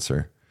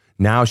cancer.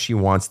 Now she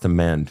wants to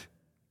mend.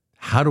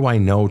 How do I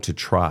know to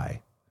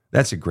try?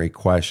 That's a great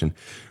question.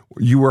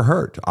 You were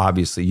hurt,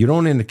 obviously. You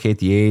don't indicate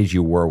the age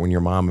you were when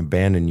your mom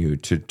abandoned you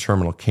to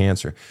terminal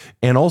cancer.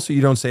 And also, you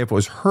don't say if it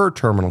was her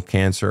terminal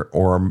cancer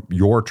or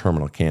your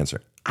terminal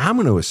cancer. I'm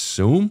going to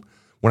assume,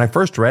 when I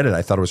first read it,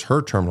 I thought it was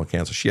her terminal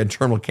cancer. She had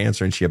terminal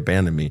cancer and she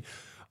abandoned me.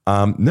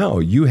 No,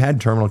 you had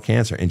terminal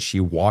cancer and she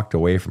walked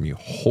away from you.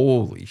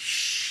 Holy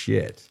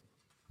shit.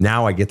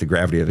 Now I get the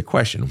gravity of the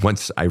question.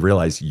 Once I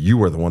realized you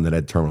were the one that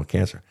had terminal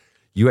cancer.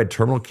 You had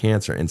terminal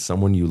cancer and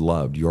someone you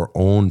loved, your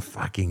own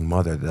fucking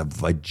mother, the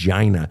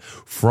vagina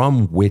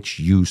from which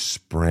you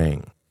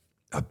sprang,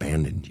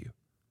 abandoned you.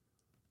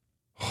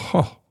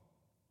 Oh.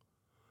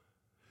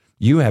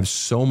 You have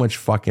so much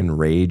fucking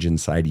rage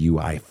inside you,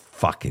 I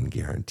fucking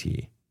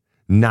guarantee.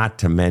 Not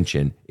to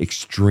mention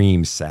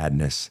extreme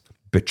sadness,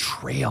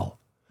 betrayal,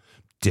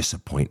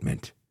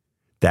 disappointment.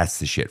 That's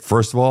the shit.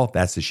 First of all,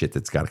 that's the shit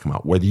that's got to come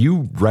out. Whether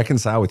you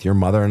reconcile with your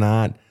mother or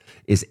not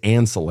is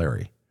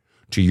ancillary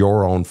to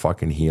your own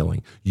fucking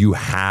healing. You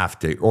have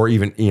to, or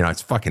even,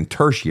 it's fucking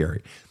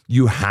tertiary.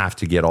 You have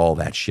to get all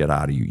that shit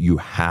out of you. You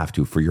have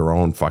to, for your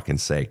own fucking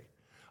sake.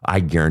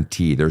 I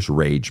guarantee there's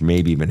rage,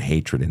 maybe even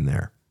hatred in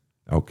there.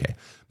 Okay.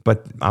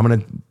 But I'm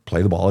going to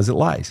play the ball as it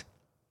lies.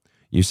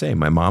 You say,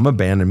 my mom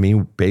abandoned me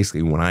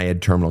basically when I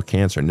had terminal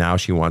cancer. Now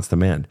she wants to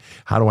mend.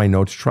 How do I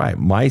know to try?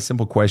 My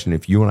simple question,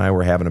 if you and I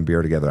were having a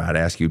beer together, I'd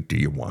ask you, do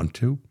you want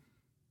to?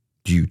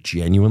 Do you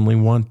genuinely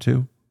want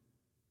to?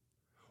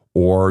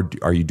 Or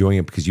are you doing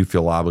it because you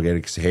feel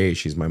obligated because, hey,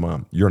 she's my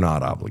mom? You're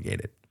not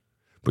obligated.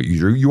 But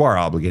you are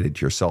obligated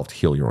to yourself to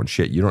heal your own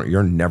shit.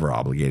 You're never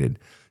obligated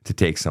to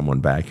take someone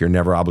back. You're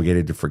never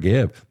obligated to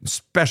forgive,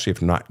 especially if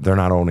they're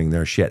not owning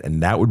their shit.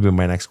 And that would be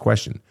my next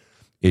question.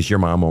 Is your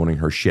mom owning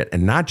her shit?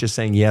 And not just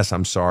saying, yes,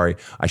 I'm sorry,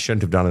 I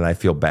shouldn't have done it, I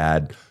feel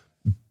bad.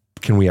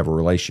 can we have a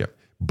relationship?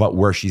 But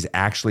where she's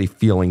actually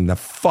feeling the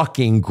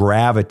fucking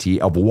gravity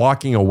of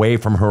walking away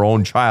from her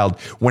own child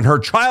when her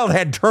child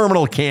had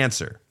terminal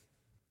cancer.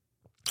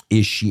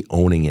 Is she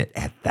owning it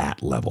at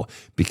that level?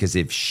 Because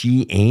if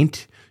she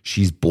ain't,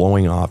 she's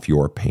blowing off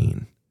your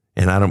pain.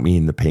 And I don't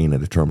mean the pain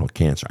of the terminal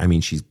cancer. I mean,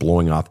 she's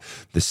blowing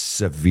off the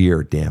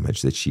severe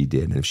damage that she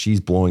did. And if she's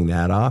blowing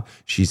that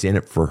off, she's in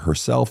it for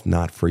herself,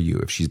 not for you.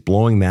 If she's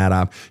blowing that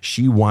off,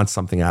 she wants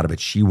something out of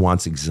it. She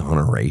wants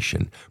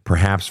exoneration,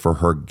 perhaps for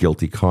her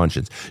guilty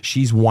conscience.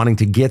 She's wanting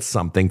to get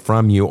something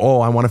from you.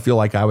 Oh, I want to feel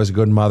like I was a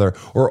good mother.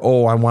 Or,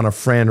 oh, I want a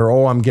friend. Or,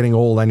 oh, I'm getting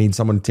old. I need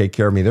someone to take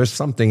care of me. There's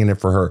something in it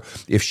for her.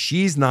 If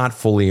she's not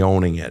fully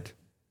owning it,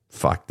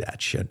 fuck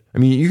that shit. I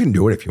mean, you can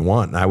do it if you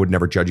want. And I would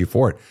never judge you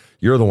for it.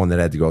 You're the one that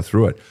had to go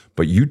through it.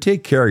 But you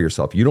take care of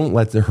yourself. You don't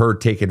let her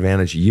take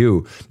advantage of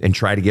you and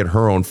try to get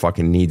her own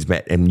fucking needs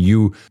met. And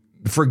you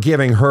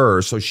forgiving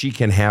her so she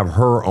can have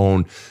her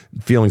own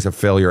feelings of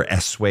failure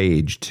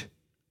assuaged.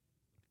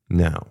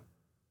 Now,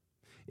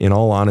 in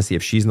all honesty,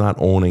 if she's not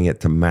owning it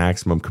to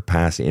maximum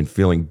capacity and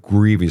feeling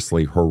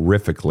grievously,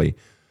 horrifically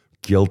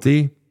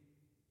guilty,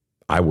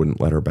 I wouldn't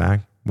let her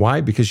back.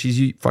 Why? Because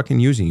she's fucking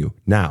using you.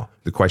 Now,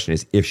 the question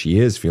is, if she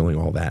is feeling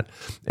all that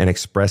and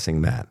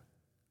expressing that,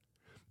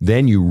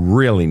 then you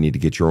really need to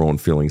get your own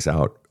feelings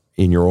out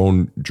in your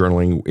own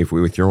journaling,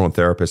 with your own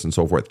therapist and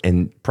so forth,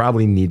 and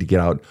probably need to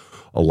get out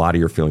a lot of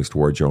your feelings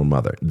towards your own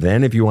mother.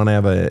 Then if you want to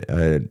have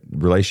a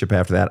relationship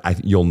after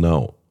that, you'll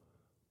know.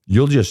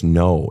 You'll just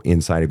know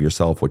inside of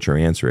yourself what your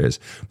answer is.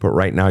 But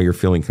right now you're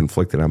feeling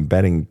conflicted. I'm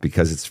betting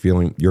because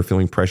you're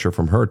feeling pressure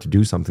from her to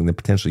do something that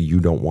potentially you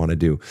don't want to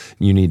do.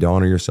 You need to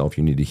honor yourself.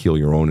 You need to heal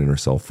your own inner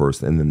self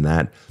first. And then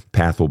that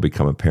path will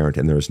become apparent.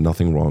 And there's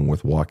nothing wrong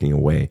with walking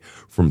away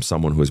from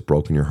someone who has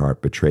broken your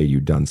heart, betrayed you,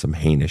 done some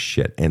heinous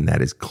shit. And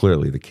that is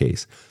clearly the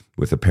case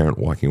with a parent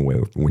walking away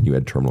when you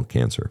had terminal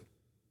cancer.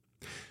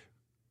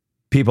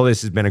 People,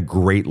 this has been a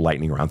great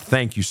lightning round.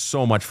 Thank you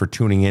so much for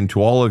tuning in.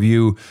 To all of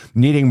you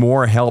needing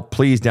more help,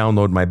 please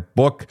download my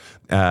book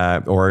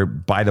or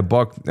buy the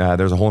book.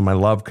 There's a Hole in My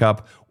Love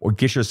Cup, or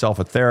get yourself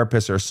a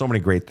therapist. There are so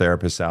many great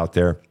therapists out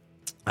there.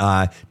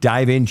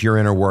 Dive into your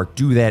inner work.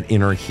 Do that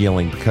inner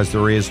healing, because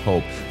there is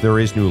hope. There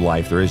is new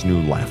life. There is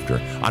new laughter.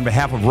 On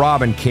behalf of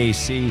Rob and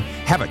KC,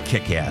 have a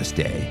kick-ass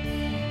day.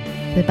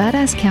 The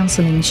Badass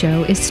Counseling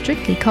Show is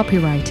strictly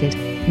copyrighted.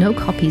 No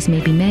copies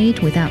may be made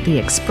without the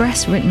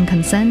express written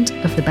consent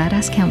of the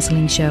Badass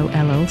Counseling Show,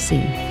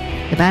 LLC.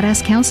 The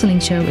Badass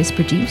Counseling Show is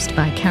produced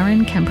by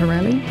Karen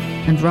Camparelli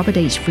and Robert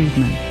H.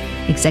 Friedman.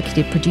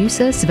 Executive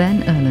producer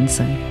Sven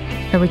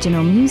Erlandson.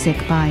 Original music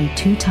by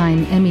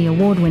two-time Emmy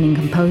Award-winning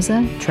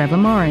composer Trevor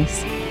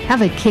Morris.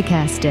 Have a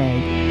kick-ass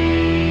day.